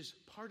 Which is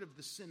part of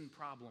the sin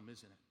problem,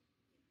 isn't it?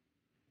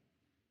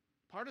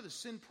 Part of the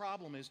sin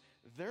problem is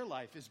their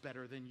life is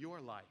better than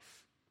your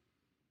life.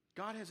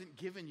 God hasn't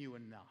given you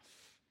enough.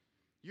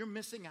 You're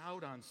missing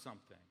out on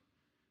something.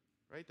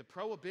 Right? The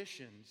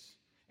prohibitions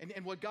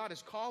and what God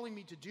is calling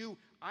me to do,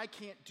 I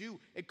can't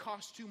do. It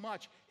costs too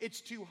much. It's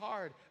too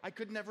hard. I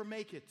could never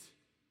make it.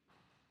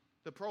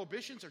 The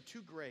prohibitions are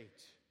too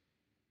great,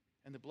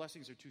 and the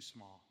blessings are too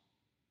small.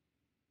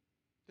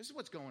 This is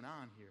what's going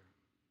on here.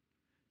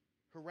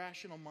 Her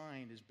rational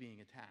mind is being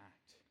attacked.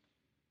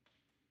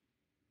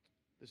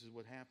 This is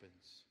what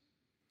happens.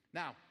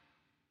 Now,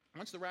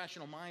 once the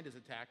rational mind is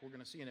attacked, we're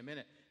going to see in a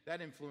minute, that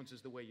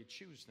influences the way you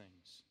choose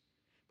things.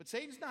 But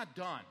Satan's not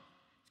done.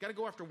 He's got to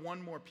go after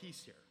one more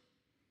piece here.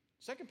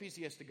 Second piece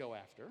he has to go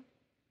after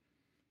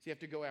is you have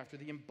to go after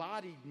the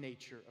embodied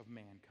nature of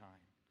mankind.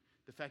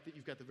 The fact that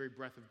you've got the very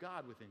breath of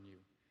God within you.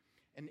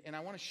 And I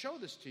want to show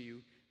this to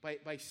you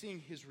by seeing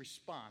his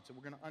response. And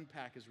we're going to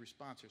unpack his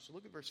response here. So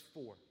look at verse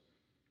 4.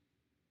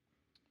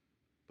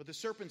 But the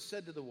serpent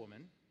said to the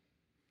woman,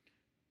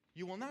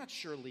 you will not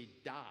surely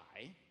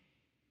die,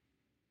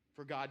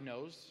 for God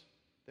knows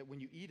that when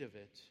you eat of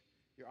it,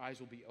 your eyes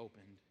will be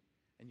opened,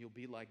 and you'll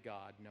be like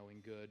God,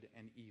 knowing good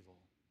and evil.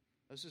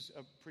 This is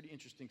a pretty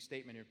interesting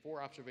statement here.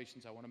 4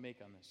 observations I want to make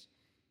on this.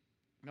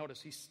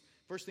 Notice,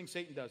 first thing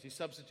Satan does, he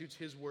substitutes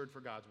his word for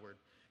God's word.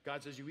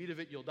 God says, you eat of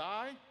it, you'll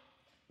die.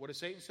 What does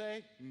Satan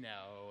say?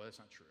 No, that's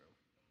not true.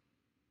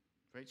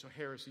 Right? So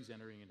heresy's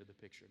entering into the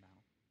picture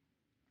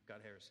now.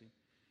 Got heresy.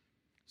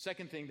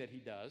 Second thing that he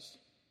does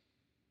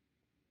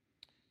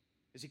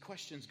is he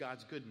questions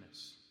God's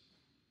goodness.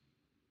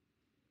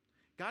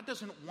 God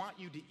doesn't want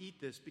you to eat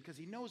this because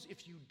he knows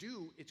if you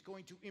do, it's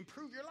going to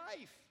improve your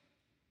life.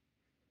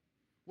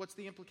 What's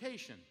the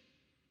implication?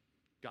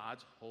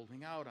 God's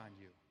holding out on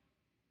you.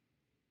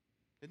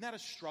 Isn't that a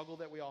struggle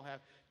that we all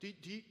have?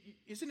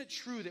 Isn't it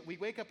true that we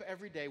wake up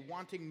every day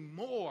wanting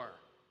more?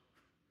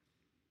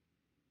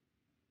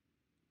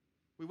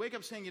 We wake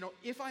up saying,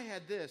 if I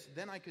had this,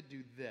 then I could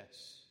do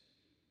this.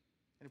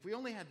 And if we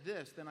only had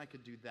this, then I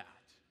could do that.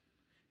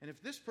 And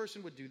if this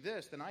person would do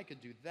this, then I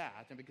could do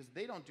that. And because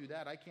they don't do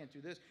that, I can't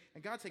do this.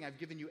 And God's saying, I've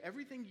given you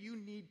everything you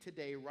need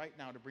today, right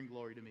now, to bring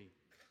glory to me.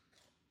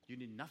 You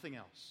need nothing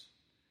else.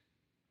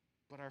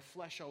 But our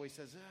flesh always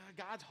says,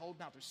 God's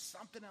holding out. There's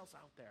something else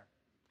out there.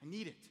 I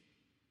need it.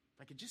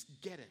 If I could just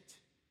get it.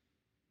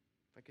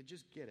 If I could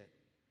just get it.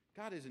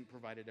 God hasn't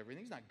provided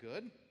everything. He's not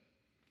good.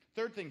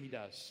 Third thing he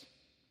does.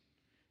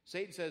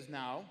 Satan says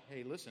now,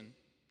 hey, listen,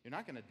 you're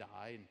not going to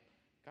die. And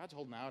God's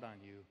holding out on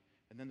you.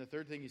 And then the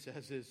third thing he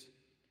says is,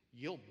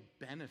 you'll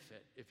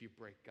benefit if you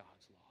break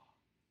God's law.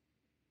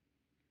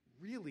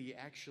 Really,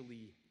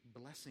 actually,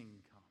 blessing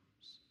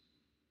comes.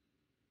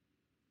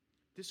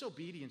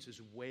 Disobedience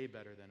is way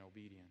better than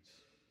obedience,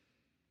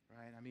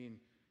 right? I mean,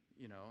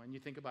 and you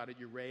think about it,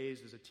 you're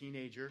raised as a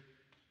teenager,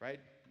 right?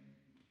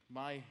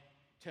 My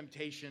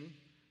temptation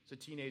as a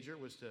teenager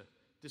was to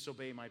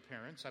disobey my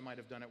parents. I might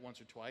have done it once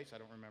or twice, I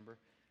don't remember.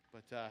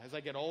 But as I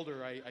get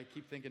older, I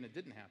keep thinking it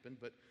didn't happen.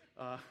 But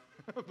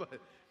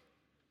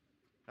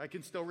I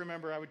can still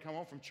remember I would come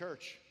home from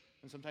church,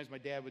 and sometimes my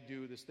dad would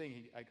do this thing.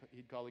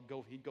 He'd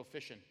go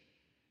fishing.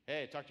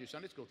 Hey, talk to your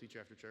Sunday school teacher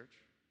after church.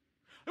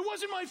 It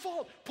wasn't my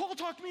fault. Paul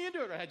talked me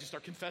into it. I had to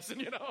start confessing,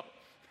 I'd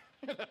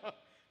be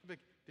like,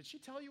 did she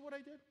tell you what I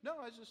did? No,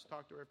 I just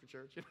talked to her after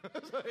church.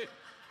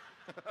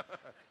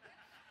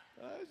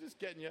 I was just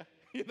getting you,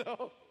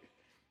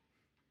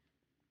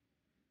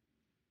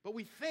 But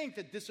we think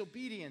that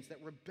disobedience, that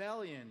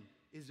rebellion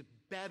is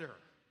better.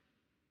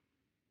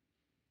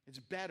 It's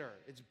better.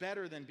 It's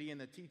better than being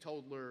the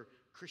teetotaler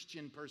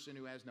Christian person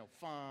who has no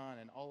fun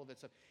and all of that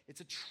stuff.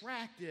 It's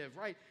attractive,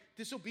 right?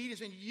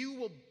 Disobedience, and you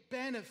will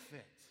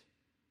benefit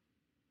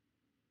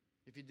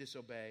if you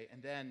disobey.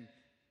 And then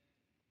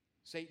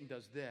Satan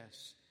does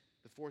this.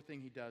 The fourth thing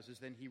he does is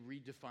then he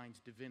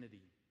redefines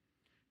divinity.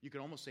 You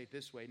could almost say it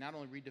this way. Not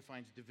only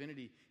redefines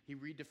divinity, he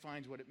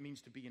redefines what it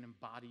means to be an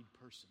embodied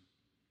person.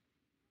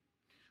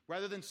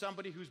 Rather than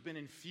somebody who's been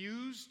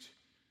infused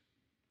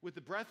with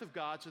the breath of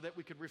God so that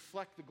we could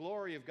reflect the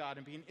glory of God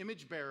and be an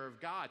image bearer of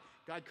God.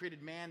 God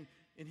created man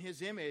in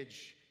His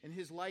image, in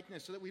His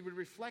likeness, so that we would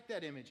reflect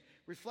that image,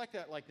 reflect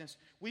that likeness,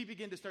 we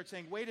begin to start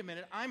saying, wait a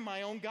minute, I'm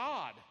my own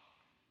God.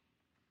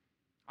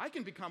 I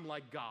can become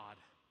like God.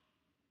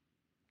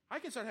 I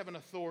can start having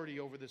authority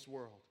over this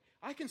world.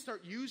 I can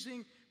start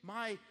using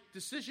my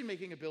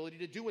decision-making ability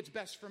to do what's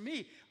best for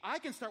me. I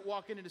can start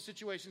walking into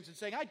situations and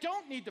saying, I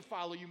don't need to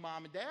follow you,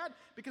 Mom and Dad,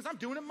 because I'm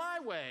doing it my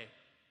way.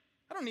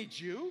 I don't need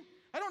you.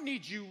 I don't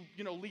need you,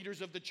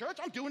 leaders of the church.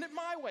 I'm doing it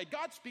my way.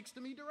 God speaks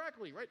to me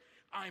directly, right?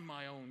 I'm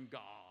my own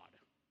God.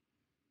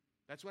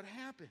 That's what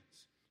happens.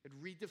 It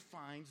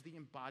redefines the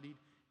embodied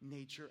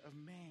nature of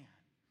man.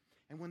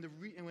 And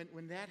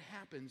when that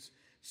happens,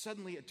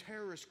 suddenly a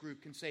terrorist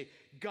group can say,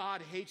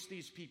 God hates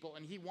these people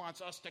and He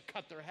wants us to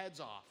cut their heads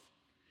off.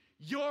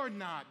 You're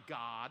not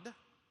God.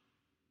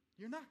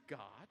 You're not God.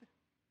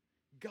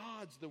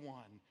 God's the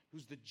one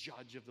who's the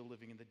judge of the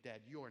living and the dead.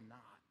 You're not.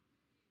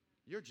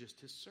 You're just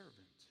His servant.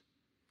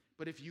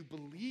 But if you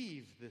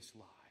believe this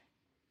lie,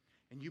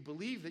 and you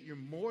believe that you're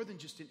more than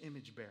just an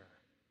image bearer,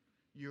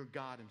 you're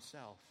God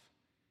Himself,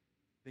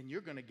 then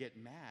you're going to get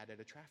mad at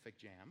a traffic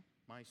jam,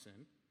 my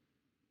sin.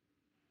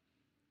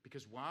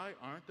 Because why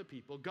aren't the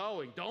people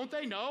going? Don't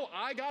they know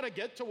I got to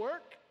get to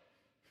work?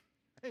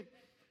 Hey,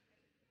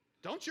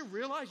 don't you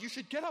realize you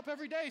should get up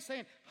every day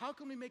saying, how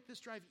can we make this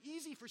drive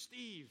easy for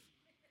Steve?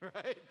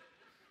 Right?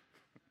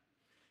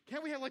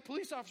 Can't we have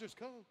police officers,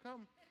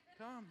 come,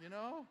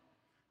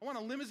 I want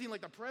a limousine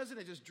like the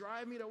president, just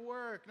drive me to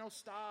work, no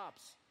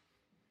stops.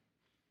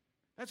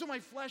 That's what my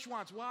flesh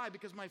wants. Why?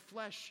 Because my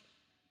flesh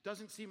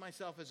doesn't see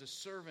myself as a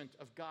servant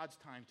of God's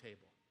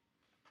timetable.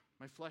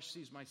 My flesh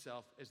sees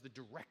myself as the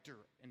director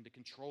and the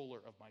controller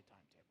of my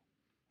timetable.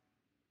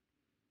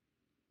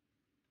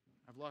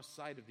 I've lost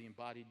sight of the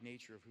embodied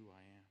nature of who I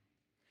am.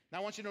 Now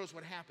I want you to notice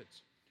what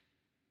happens.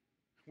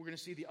 We're going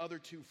to see the other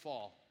two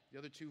fall. The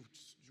other two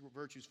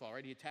virtues fall,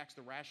 right? He attacks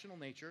the rational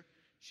nature.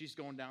 She's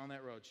going down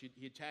that road.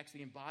 He attacks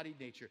the embodied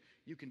nature.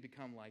 You can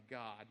become like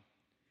God.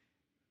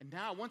 And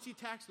now, once he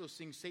attacks those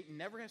things, Satan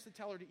never has to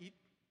tell her to eat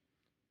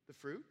the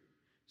fruit.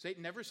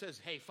 Satan never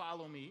says, hey,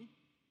 follow me.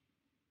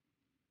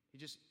 He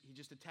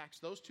just attacks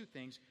those two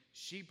things.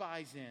 She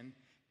buys in.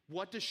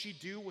 What does she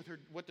do with her?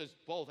 What does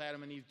both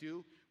Adam and Eve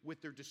do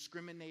with their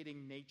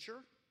discriminating nature?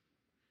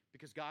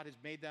 Because God has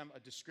made them a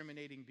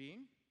discriminating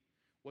being.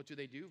 What do?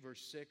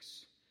 Verse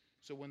 6.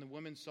 So when the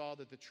woman saw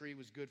that the tree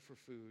was good for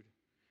food,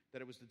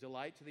 that it was the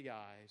delight to the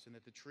eyes, and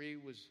that the tree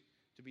was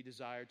to be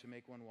desired to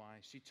make one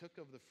wise, she took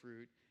of the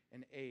fruit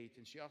and ate,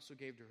 and she also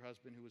gave to her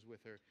husband who was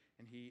with her,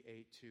 and he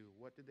ate too.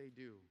 What did they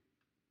do?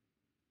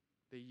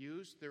 They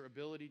used their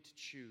ability to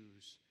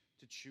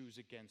choose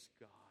against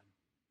God,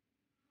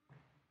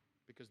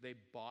 because they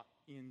bought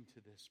into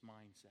this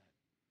mindset.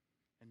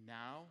 And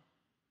now,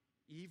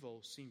 evil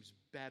seems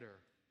better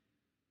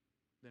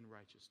than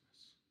righteousness.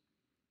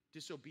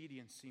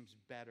 Disobedience seems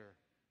better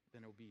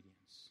than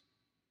obedience.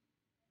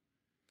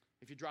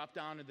 If you drop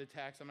down into the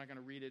text, I'm not going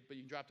to read it, but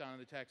you can drop down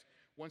into the text.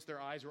 Once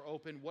their eyes were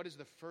open, what is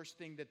the first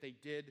thing that they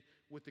did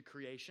with the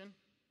creation?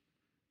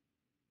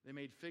 They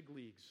made fig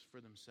leaves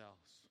for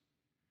themselves.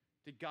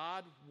 Did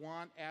God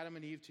want Adam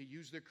and Eve to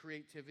use their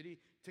creativity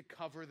to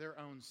cover their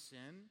own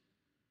sin?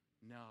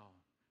 No.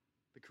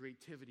 The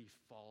creativity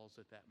falls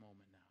at that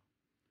moment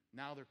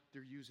now. Now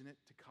they're using it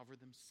to cover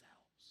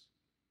themselves.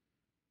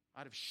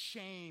 Out of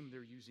shame,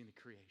 they're using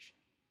the creation.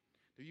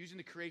 They're using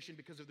the creation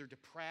because of their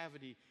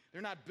depravity.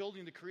 They're not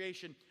building the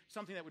creation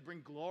something that would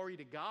bring glory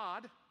to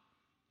God.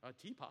 A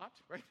teapot,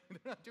 right? They're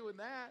not doing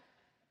that.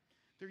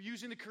 They're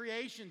using the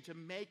creation to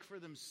make for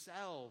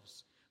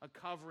themselves a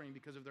covering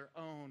because of their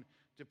own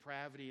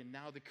depravity. And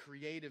now the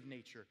creative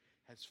nature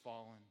has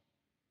fallen.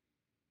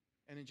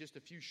 And in just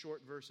a few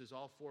short verses,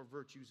 all four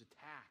virtues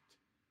attacked.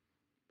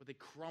 But they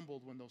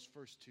crumbled when those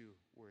first two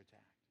were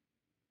attacked.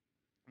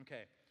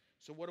 Okay,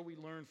 so what do we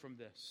learn from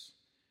this?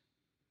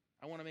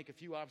 I want to make a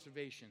few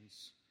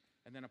observations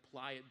and then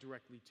apply it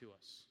directly to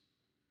us.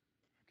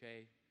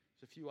 Okay?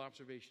 There's a few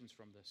observations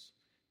from this.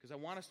 Because I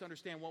want us to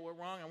understand what went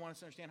wrong. I want us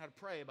to understand how to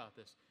pray about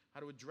this, how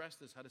to address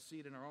this, how to see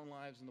it in our own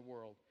lives and the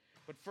world.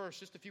 But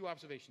first, just a few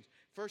observations.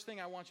 First thing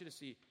I want you to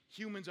see,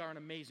 humans are an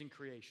amazing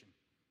creation.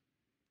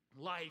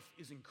 Life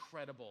is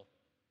incredible.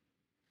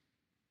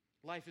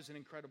 Life is an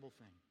incredible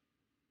thing.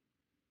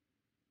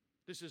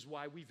 This is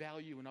why we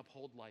value and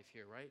uphold life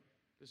here, right?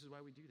 This is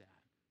why we do that.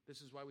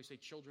 This is why we say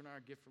children are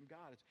a gift from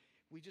God.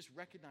 We just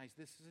recognize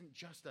this isn't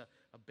just a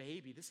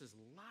baby. This is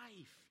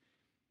life.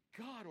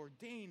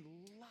 God-ordained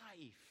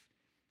life.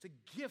 It's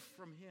a gift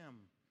from Him.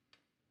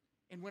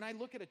 And when I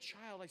look at a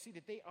child, I see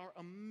that they are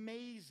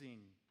amazing.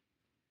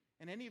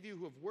 And any of you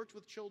who have worked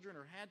with children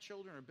or had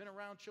children or been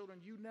around children,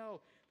 you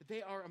know that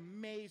they are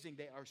amazing.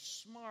 They are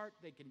smart.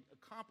 They can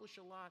accomplish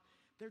a lot.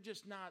 They're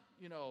just not,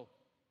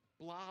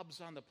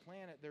 blobs on the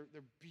planet. They're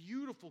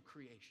beautiful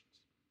creations.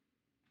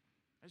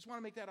 I just want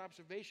to make that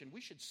observation. We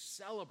should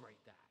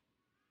celebrate that.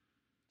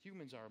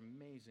 Humans are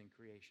amazing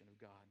creation of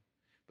God.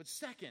 But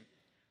second,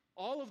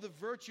 all of the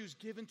virtues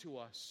given to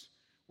us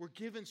were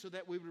given so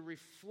that we would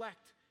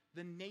reflect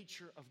the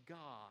nature of God.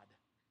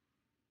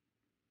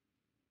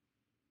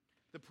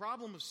 The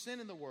problem of sin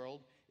in the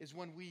world is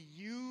when we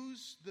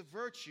use the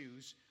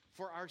virtues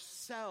for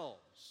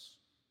ourselves.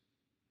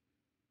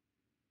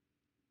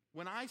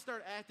 When I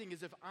start acting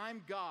as if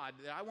I'm God,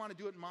 that I want to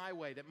do it my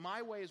way, that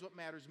my way is what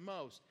matters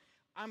most,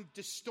 I'm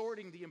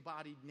distorting the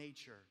embodied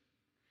nature.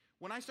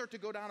 When I start to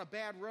go down a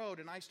bad road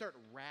and I start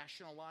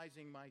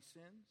rationalizing my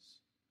sins,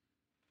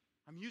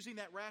 I'm using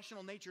that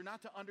rational nature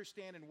not to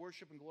understand and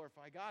worship and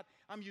glorify God.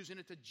 I'm using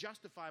it to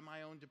justify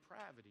my own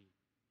depravity.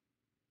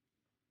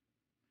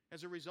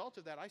 As a result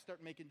of that, I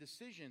start making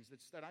decisions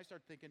that I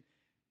start thinking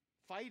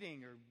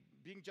fighting or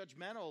being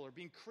judgmental or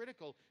being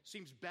critical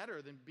seems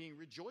better than being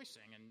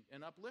rejoicing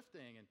and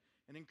uplifting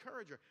and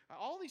encourager.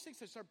 All these things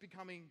that start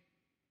becoming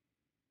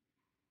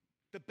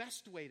the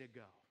best way to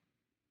go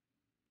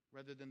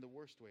rather than the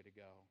worst way to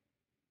go.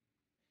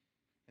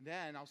 And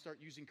then I'll start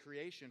using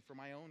creation for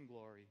my own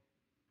glory.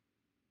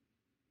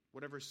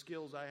 Whatever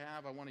skills I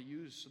have, I want to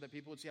use so that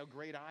people would see how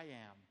great I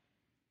am.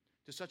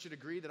 To such a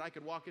degree that I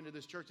could walk into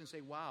this church and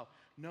say, wow,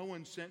 no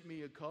one sent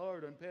me a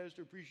card on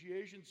Pastor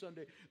Appreciation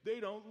Sunday. They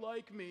don't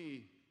like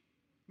me.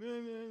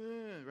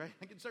 Right?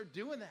 I can start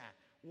doing that.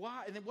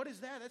 Why? And then what is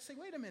that? Let's say,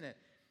 wait a minute.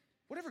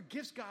 Whatever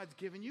gifts God's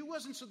given you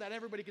wasn't so that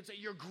everybody could say,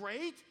 you're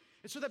great.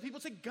 It's so that people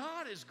say,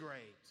 God is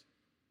great.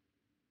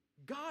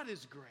 God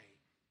is great.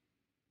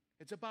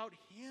 It's about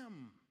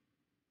Him.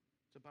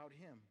 It's about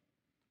Him.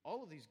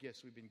 All of these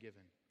gifts we've been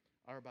given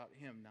are about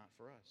Him, not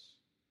for us.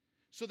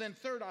 So then,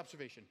 third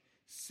observation.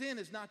 Sin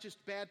is not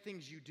just bad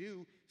things you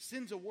do.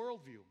 Sin's a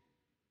worldview.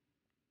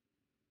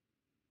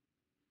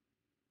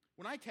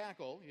 When I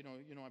tackle,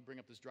 I bring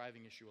up this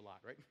driving issue a lot,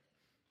 right?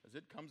 As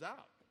it comes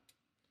out.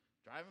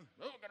 Driving,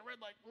 got a red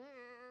light,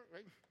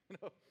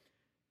 right?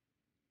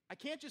 I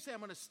can't just say I'm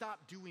going to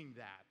stop doing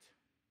that.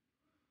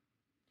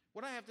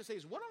 What I have to say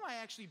is, what am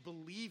I actually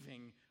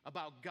believing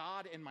about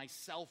God and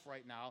myself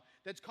right now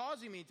that's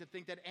causing me to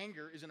think that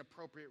anger is an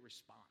appropriate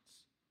response?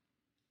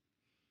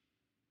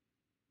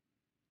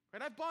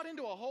 Right? I've bought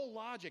into a whole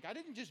logic. I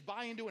didn't just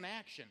buy into an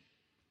action.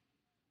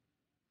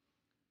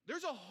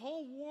 There's a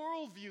whole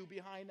worldview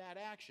behind that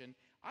action.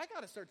 I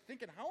got to start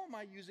thinking, how am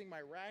I using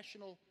my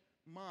rational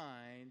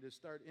mind to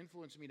start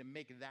influencing me to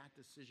make that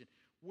decision?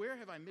 Where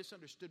have I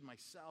misunderstood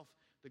myself,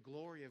 the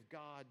glory of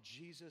God,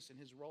 Jesus and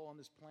His role on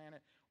this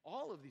planet?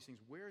 All of these things,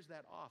 where is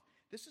that off?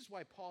 This is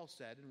why Paul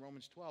said in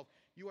Romans 12,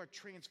 you are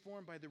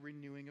transformed by the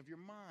renewing of your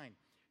mind.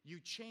 You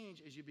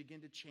change as you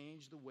begin to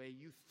change the way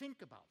you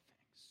think about things.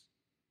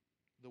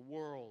 The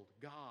world,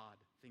 God,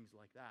 things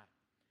like that.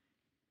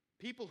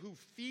 People who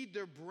feed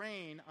their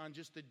brain on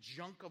just the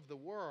junk of the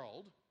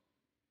world,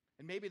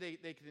 and maybe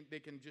they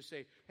can just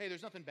say, hey,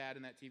 there's nothing bad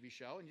in that TV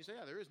show. And you say,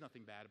 yeah, there is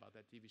nothing bad about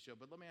that TV show.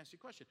 But let me ask you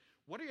a question.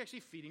 What are you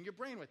actually feeding your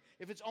brain with?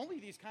 If it's only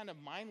these kind of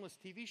mindless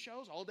TV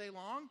shows all day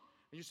long,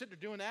 and you're sitting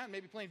there doing that and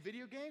maybe playing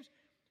video games,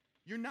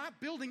 you're not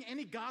building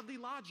any godly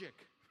logic.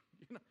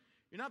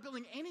 You're not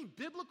building any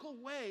biblical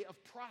way of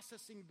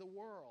processing the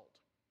world.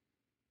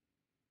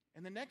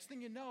 And the next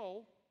thing you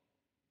know,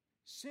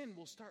 sin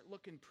will start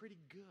looking pretty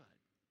good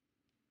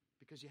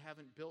because you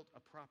haven't built a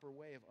proper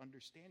way of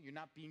understanding. You're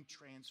not being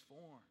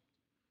transformed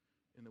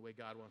in the way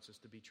God wants us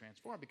to be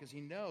transformed because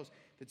He knows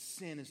that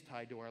sin is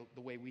tied to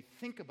the way we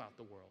think about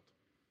the world.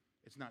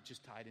 It's not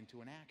just tied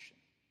into an action.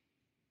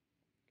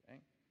 Okay?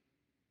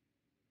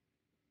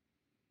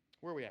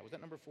 Where are we at? Was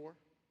that number 4?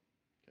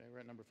 Okay, we're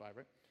at number 5,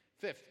 right?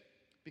 5th,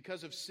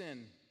 because of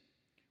sin,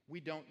 we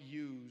don't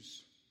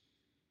use...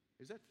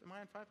 Am I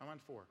on 5? I'm on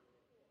 4.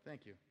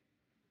 Thank you.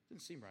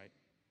 Didn't seem right.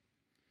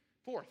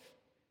 4th,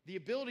 the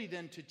ability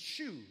then to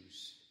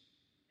choose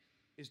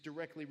is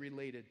directly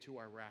related to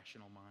our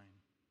rational mind.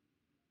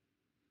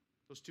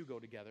 Those two go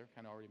together.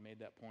 Kind of already made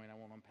that point. I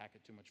won't unpack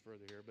it too much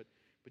further here, but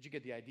you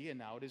get the idea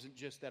now. It isn't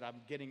just that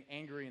I'm getting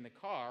angry in the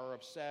car or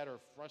upset or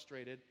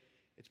frustrated.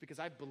 It's because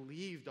I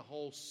believe the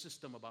whole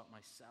system about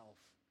myself.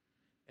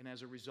 And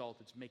as a result,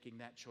 it's making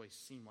that choice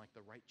seem like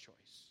the right choice.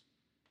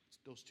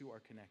 Those two are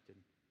connected.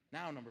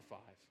 Now, number 5.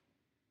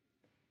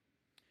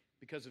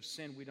 Because of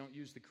sin, we don't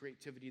use the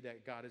creativity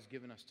that God has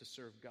given us to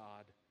serve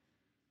God.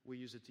 We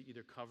use it to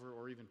either cover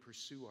or even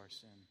pursue our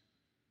sin.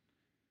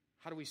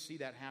 How do we see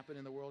that happen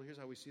in the world? Here's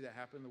how we see that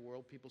happen in the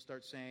world. People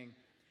start saying,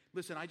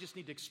 listen, I just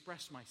need to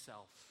express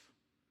myself.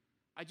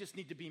 I just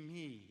need to be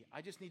me.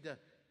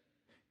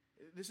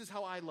 This is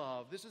how I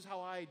love. This is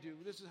how I do.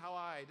 This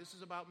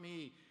is about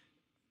me.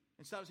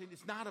 And stop saying,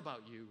 it's not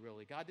about you,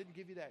 really. God didn't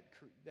give you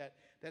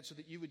that so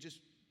that you would just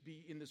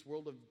be in this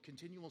world of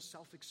continual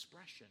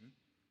self-expression.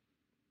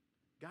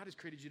 God has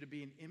created you to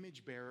be an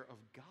image bearer of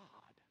God.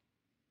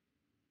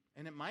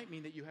 And it might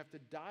mean that you have to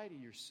die to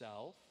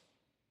yourself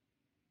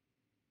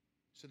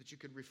so that you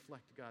could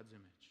reflect God's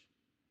image.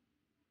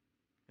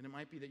 And it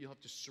might be that you'll have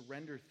to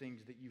surrender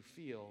things that you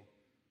feel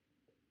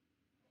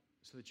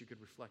so that you could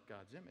reflect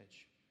God's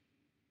image.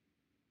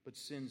 But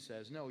sin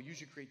says, no,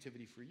 use your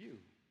creativity for you.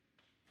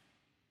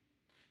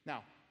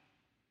 Now,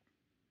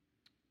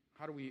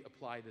 how do we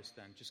apply this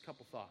then? Just a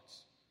couple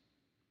thoughts.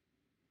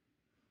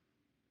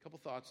 A couple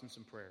thoughts and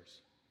some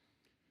prayers.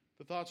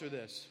 The thoughts are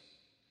this.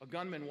 A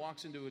gunman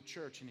walks into a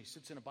church and he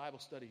sits in a Bible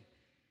study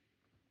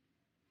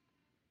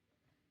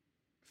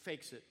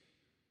fakes it,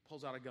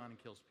 pulls out a gun and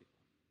kills people.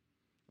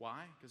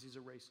 Why? Because he's a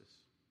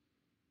racist.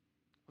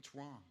 What's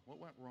wrong? What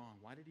went wrong?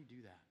 Why did he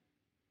do that?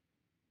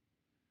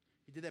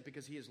 He did that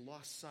because he has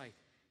lost sight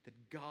that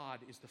God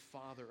is the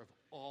Father of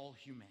all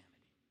humanity.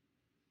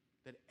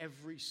 That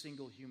every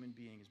single human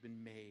being has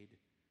been made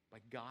by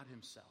God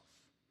himself.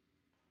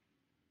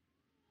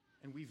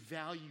 And we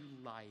value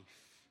life.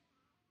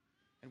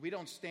 And we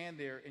don't stand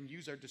there and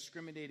use our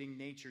discriminating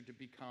nature to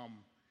become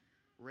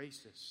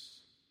racists.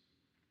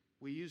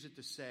 We use it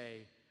to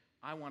say,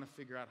 I want to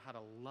figure out how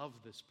to love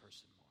this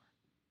person more.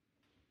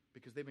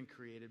 Because they've been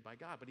created by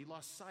God. But he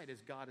lost sight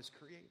as God is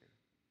creator.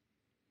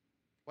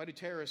 Why do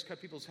terrorists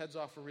cut people's heads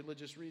off for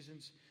religious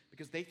reasons?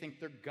 Because they think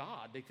they're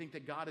God. They think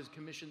that God has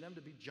commissioned them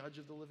to be judge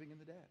of the living and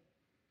the dead.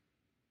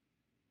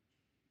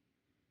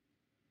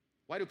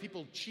 Why do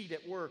people cheat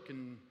at work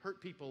and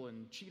hurt people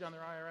and cheat on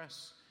their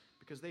IRS?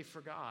 Because they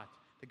forgot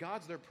that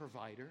God's their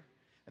provider,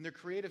 and their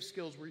creative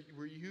skills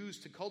were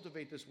used to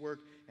cultivate this work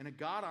in a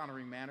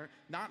God-honoring manner,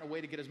 not in a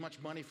way to get as much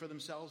money for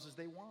themselves as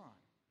they want.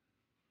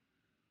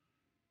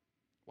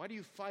 Why do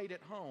you fight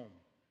at home?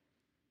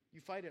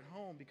 You fight at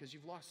home because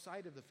you've lost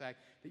sight of the fact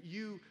that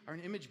you are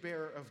an image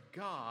bearer of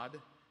God,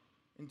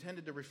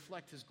 intended to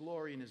reflect his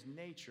glory and his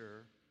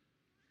nature,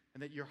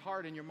 and that your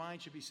heart and your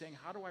mind should be saying,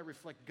 how do I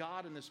reflect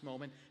God in this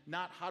moment,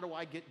 not how do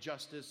I get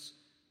justice,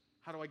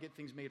 how do I get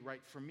things made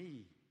right for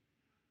me?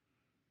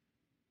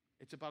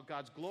 It's about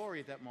God's glory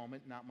at that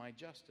moment, not my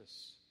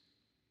justice.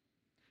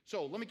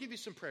 So let me give you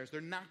some prayers. They're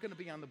not going to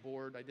be on the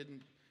board. I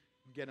didn't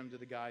get them to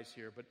the guys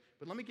here, but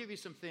let me give you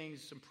some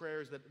things, some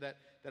prayers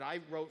that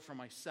I wrote for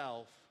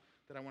myself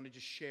that I want to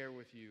just share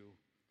with you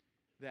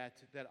that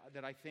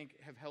I think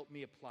have helped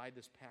me apply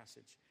this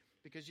passage.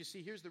 Because you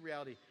see, here's the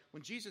reality.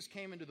 When Jesus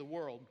came into the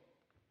world,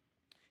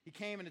 he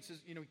came and it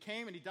says, he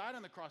came and he died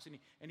on the cross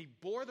and he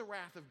bore the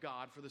wrath of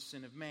God for the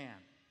sin of man.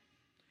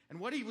 And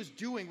what he was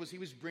doing was he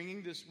was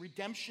bringing this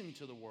redemption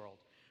to the world.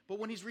 But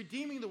when he's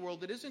redeeming the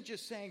world, it isn't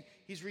just saying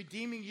he's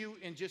redeeming you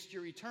in just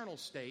your eternal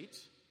state.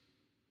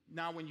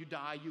 Now when you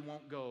die, you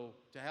won't go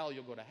to hell,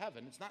 you'll go to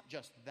heaven. It's not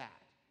just that.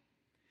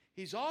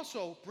 He's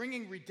also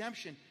bringing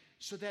redemption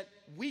so that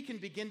we can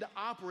begin to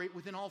operate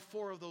within all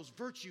four of those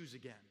virtues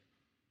again.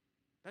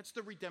 That's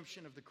the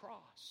redemption of the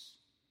cross.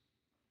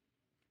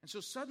 And so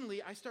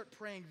suddenly I start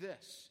praying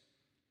this.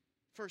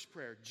 First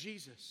prayer,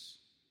 Jesus,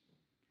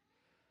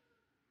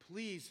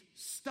 please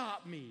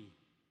stop me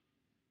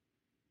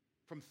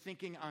from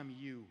thinking I'm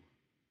you.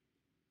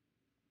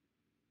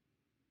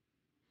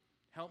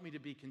 Help me to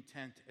be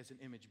content as an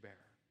image bearer.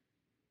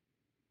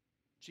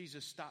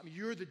 Jesus, stop me.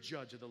 You're the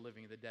judge of the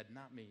living and the dead,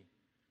 not me.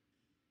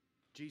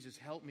 Jesus,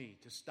 help me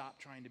to stop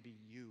trying to be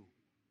you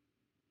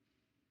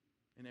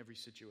in every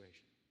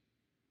situation.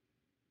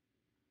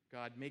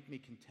 God, make me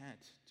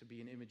content to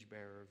be an image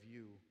bearer of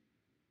you.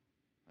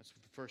 That's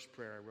the first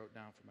prayer I wrote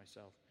down for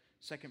myself.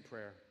 Second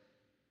prayer,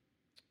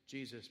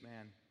 Jesus,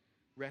 man,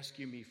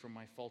 rescue me from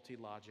my faulty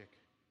logic.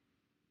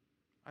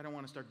 I don't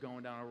want to start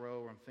going down a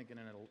road where I'm thinking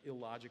in an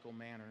illogical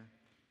manner.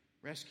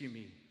 Rescue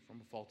me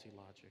from a faulty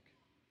logic.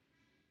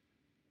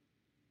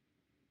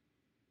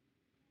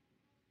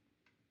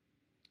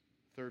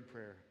 Third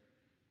prayer,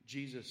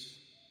 Jesus,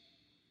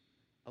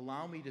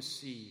 allow me to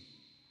see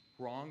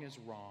wrong as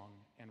wrong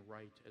and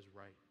right as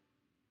right.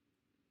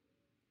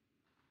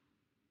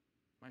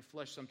 My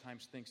flesh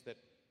sometimes thinks that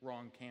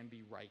wrong can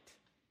be right.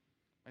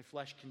 My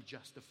flesh can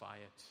justify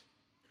it.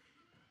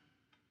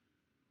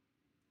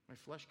 My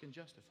flesh can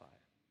justify it.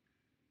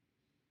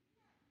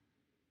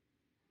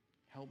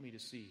 Help me to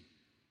see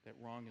that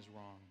wrong is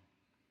wrong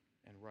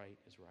and right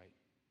is right.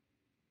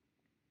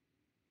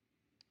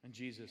 And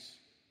Jesus,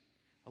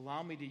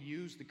 allow me to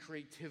use the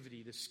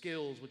creativity, the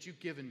skills, what you've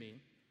given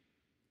me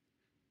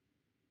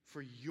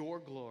for your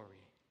glory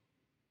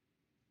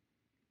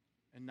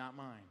and not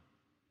mine.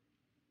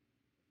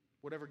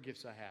 Whatever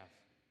gifts I have.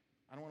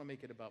 I don't want to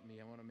make it about me.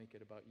 I want to make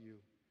it about you.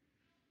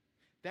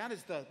 That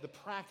is the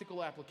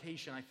practical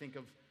application, I think,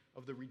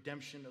 of the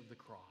redemption of the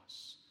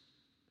cross.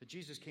 That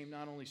Jesus came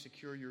not only to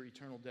secure your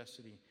eternal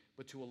destiny,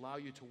 but to allow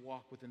you to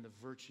walk within the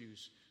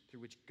virtues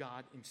through which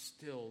God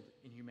instilled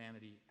in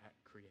humanity at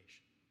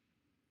creation.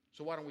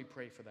 So why don't we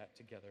pray for that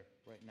together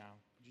right now?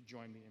 Would you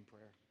join me in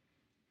prayer?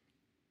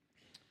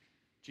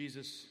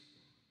 Jesus,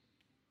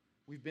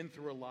 we've been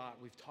through a lot.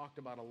 We've talked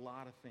about a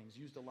lot of things,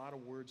 used a lot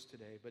of words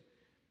today, but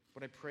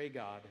I pray,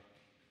 God,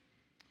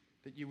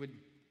 that you would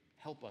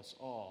help us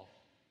all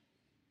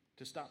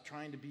to stop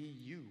trying to be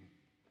you.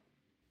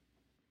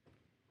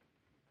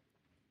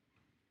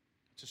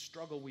 It's a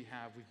struggle we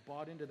have. We've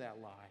bought into that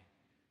lie.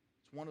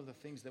 It's one of the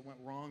things that went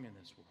wrong in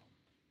this world.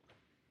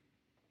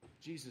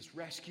 Jesus,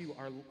 rescue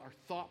our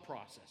thought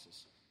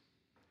processes.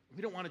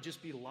 We don't want to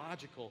just be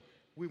logical.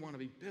 We want to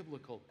be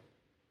biblical.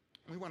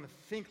 We want to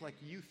think like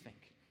you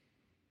think.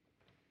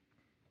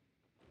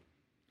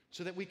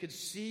 So that we could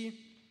see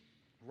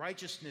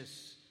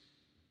righteousness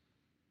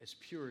as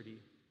purity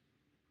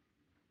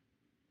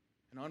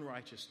and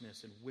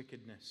unrighteousness and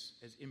wickedness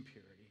as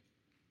impurity.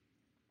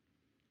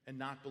 And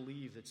not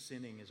believe that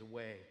sinning is a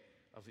way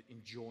of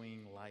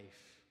enjoying life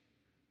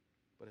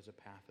but as a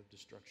path of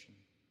destruction.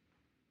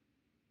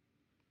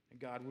 And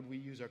God, would we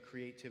use our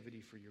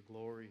creativity for your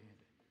glory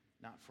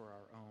and not for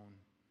our own?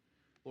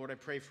 Lord, I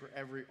pray for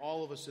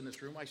all of us in this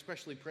room. I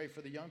especially pray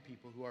for the young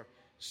people who are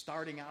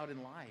starting out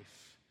in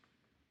life.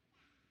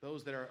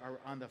 Those that are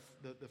on the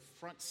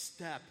front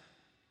step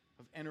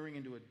of entering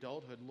into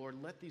adulthood.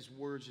 Lord, let these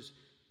words just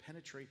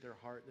penetrate their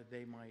heart that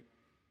they might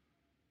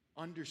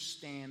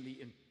understand the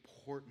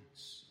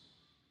importance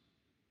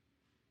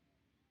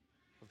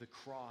of the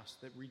cross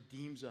that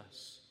redeems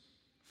us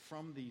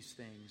from these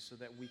things so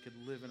that we could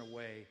live in a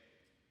way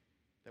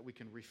that we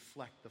can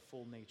reflect the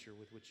full nature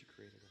with which you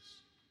created us.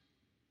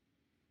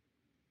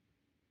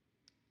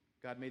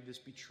 God, may this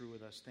be true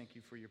with us. Thank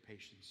you for your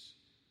patience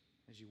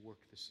as you work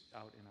this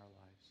out in our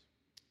lives.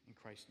 In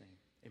Christ's name,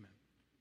 amen.